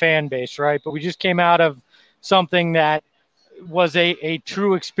together as a fan base, right? But we just came out of something that was a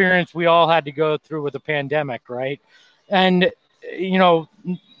true experience we all had to go through with the pandemic, right? And, you know,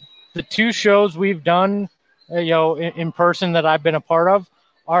 the 2 shows we've done, you know, in person that I've been a part of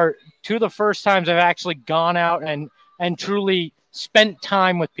are 2 of the first times I've actually gone out and truly spent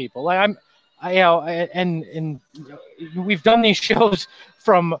time with people. Like and we've done these shows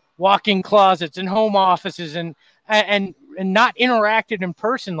from walk-in closets and home offices and not interacted in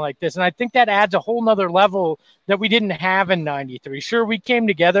person like this. And I think that adds a whole nother level that we didn't have in '93. Sure, we came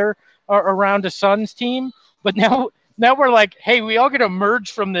together around a Suns team, but now we're like, hey, we all get to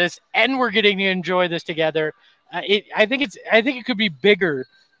emerge from this and we're getting to enjoy this together. I think it could be bigger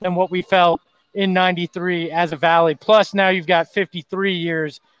than what we felt in '93 as a Valley. Plus now you've got 53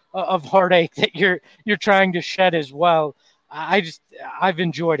 years of heartache that you're trying to shed as well. I've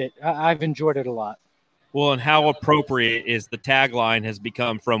enjoyed it. I've enjoyed it a lot. Well, and how appropriate is the tagline has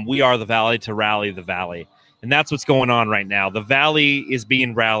become from "We are the Valley" to "Rally the Valley," and that's what's going on right now. The Valley is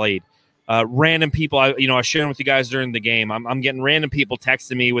being rallied. Random people, I was sharing with you guys during the game. I'm getting random people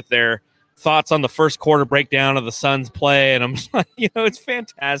texting me with their thoughts on the first quarter breakdown of the Suns play, and I'm just like, it's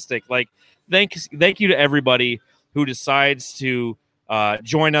fantastic. Like, thank you to everybody who decides to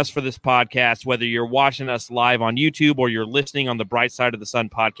join us for this podcast, whether you're watching us live on YouTube or you're listening on the Bright Side of the Sun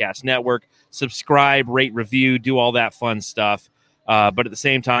podcast network. Subscribe, rate, review, do all that fun stuff. But at the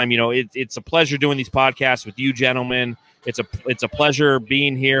same time, it's a pleasure doing these podcasts with you gentlemen. It's a pleasure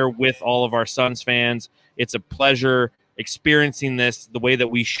being here with all of our Suns fans. It's a pleasure experiencing this the way that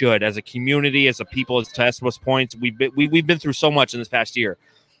we should as a community, as a people, as Teslas points. We've been through so much in this past year,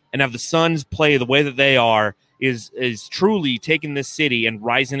 and have the Suns play the way that they are is truly taking this city and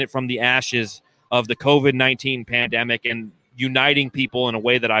rising it from the ashes of the COVID-19 pandemic and uniting people in a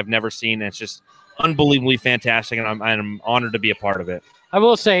way that I've never seen. And it's just unbelievably fantastic, and I'm honored to be a part of it. I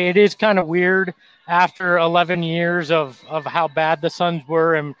will say it is kind of weird after 11 years of how bad the Suns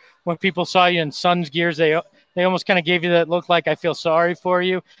were, and when people saw you in Suns gears, they almost kind of gave you that look like, I feel sorry for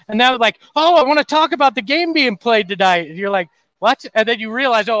you. And now like, oh, I want to talk about the game being played tonight. And you're like, what? And then you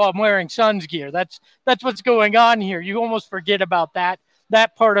realize, oh, I'm wearing Suns gear. That's what's going on here. You almost forget about that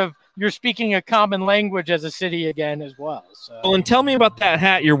part of you're speaking a common language as a city again as well. So. Well, and tell me about that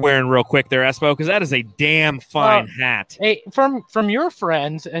hat you're wearing real quick there, Espo, because that is a damn fine hat. Hey, from your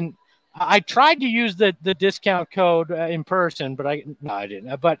friends, and I tried to use the discount code in person, but I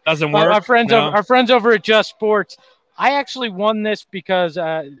didn't. But doesn't work. Our friends over at Just Sports, I actually won this because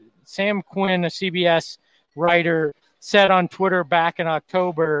Sam Quinn, a CBS writer, said on Twitter back in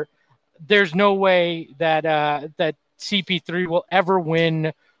October, there's no way that that CP3 will ever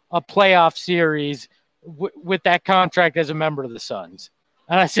win a playoff series with that contract as a member of the Suns.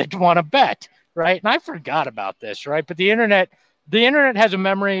 And I said, want to bet, right? And I forgot about this, right? But the internet has a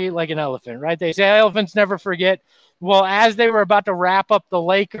memory like an elephant, right? They say elephants never forget. Well, as they were about to wrap up the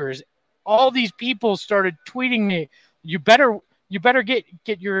Lakers, all these people started tweeting me, you better get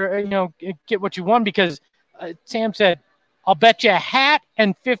your, get what you won, because Sam said, I'll bet you a hat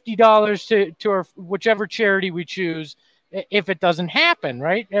and $50 to our whichever charity we choose if it doesn't happen,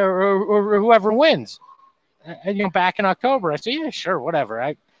 right? Or whoever wins. Back in October, I said, yeah, sure, whatever.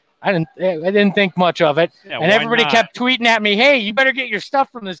 I didn't think much of it. Yeah, and everybody kept tweeting at me, hey, you better get your stuff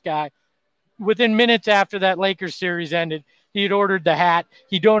from this guy. Within minutes after that Lakers series ended, he had ordered the hat.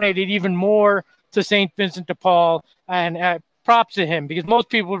 He donated even more to St. Vincent de Paul, and props to him, because most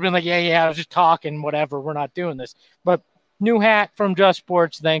people would have been like, yeah, I was just talking, whatever, we're not doing this. But new hat from Just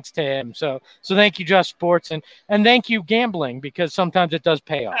Sports, thanks to him. So thank you, Just Sports, and thank you, gambling, because sometimes it does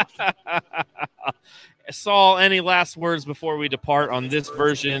pay off. Saul, any last words before we depart on this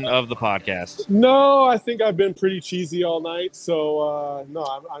version of the podcast? No, I think I've been pretty cheesy all night. So, no,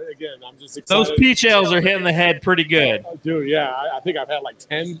 I'm just excited. Those peach ales are hitting the head pretty good. Dude, yeah, I think I've had like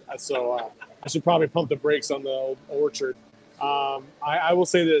 10. So I should probably pump the brakes on the old orchard. I will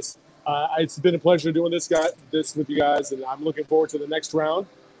say this. It's been a pleasure doing this with you guys, and I'm looking forward to the next round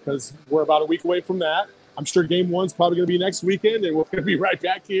because we're about a week away from that. I'm sure game one's probably going to be next weekend, and we're going to be right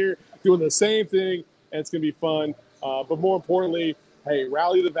back here doing the same thing, and it's going to be fun. But more importantly, hey,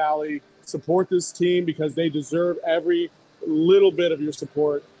 rally the Valley, support this team because they deserve every little bit of your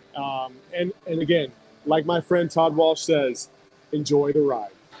support. And again, like my friend Todd Walsh says, enjoy the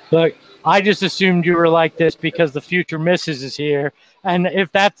ride. Look, I just assumed you were like this because the future missus is here. And if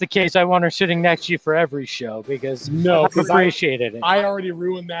that's the case, I want her sitting next to you for every show because I appreciated it. I already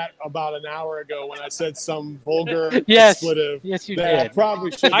ruined that about an hour ago when I said some vulgar expletive. Yes, you did. I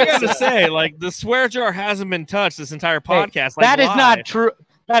probably should. I got to say, like, the swear jar hasn't been touched this entire podcast. Hey, that is not true.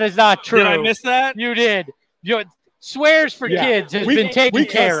 That is not true. Did I miss that? You did. Swears for kids has been taken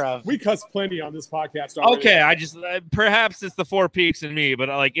care of. We cuss plenty on this podcast already. Okay, I just perhaps it's the Four Peaks in me, but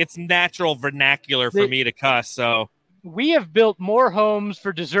like it's natural vernacular for me to cuss. So we have built more homes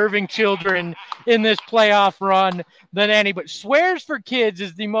for deserving children in this playoff run than anybody. Swears for Kids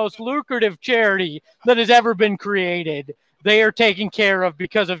is the most lucrative charity that has ever been created. They are taken care of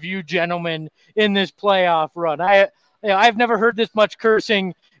because of you gentlemen in this playoff run. I've never heard this much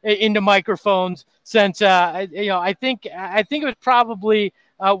cursing into microphones since I think it was probably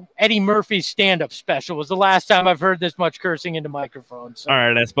Eddie Murphy's stand-up special was the last time I've heard this much cursing into microphones. So. All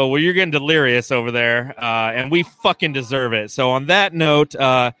right, Espo. Well, you're getting delirious over there, and we fucking deserve it. So on that note,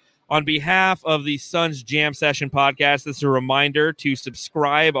 on behalf of the Suns Jam Session podcast, this is a reminder to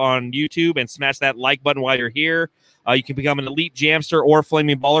subscribe on YouTube and smash that like button while you're here. You can become an elite jamster or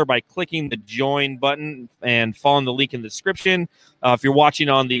flaming baller by clicking the join button and following the link in the description. If you're watching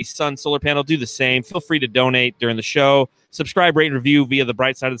on the Sun Solar Panel, do the same. Feel free to donate during the show. Subscribe, rate, and review via the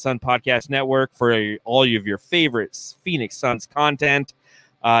Bright Side of the Sun podcast network for all of your favorite Phoenix Suns content.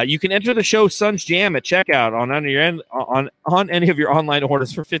 You can enter the show Suns Jam at checkout on any of your online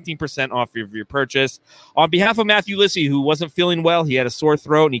orders for 15% off of your purchase. On behalf of Matthew Lissy, who wasn't feeling well, he had a sore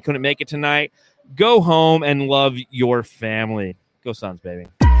throat and he couldn't make it tonight. Go home and love your family. Go Suns, baby.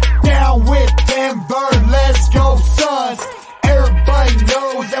 Down with Denver, let's go Suns. Everybody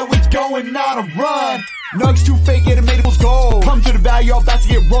knows that we're going on a run. Nugs too fake, it made it gold. Come to the valley, y'all about to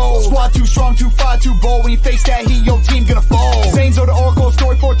get rolled. Squad too strong, too far, too bold. When you face that heat, your team gonna fold. Saints are the oracle,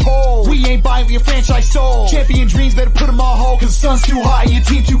 story foretold. We ain't buying, we a franchise soul. Champion dreams, better put them on hold. Cause the sun's too hot, your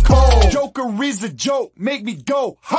team too cold. Joker is a joke, make me go.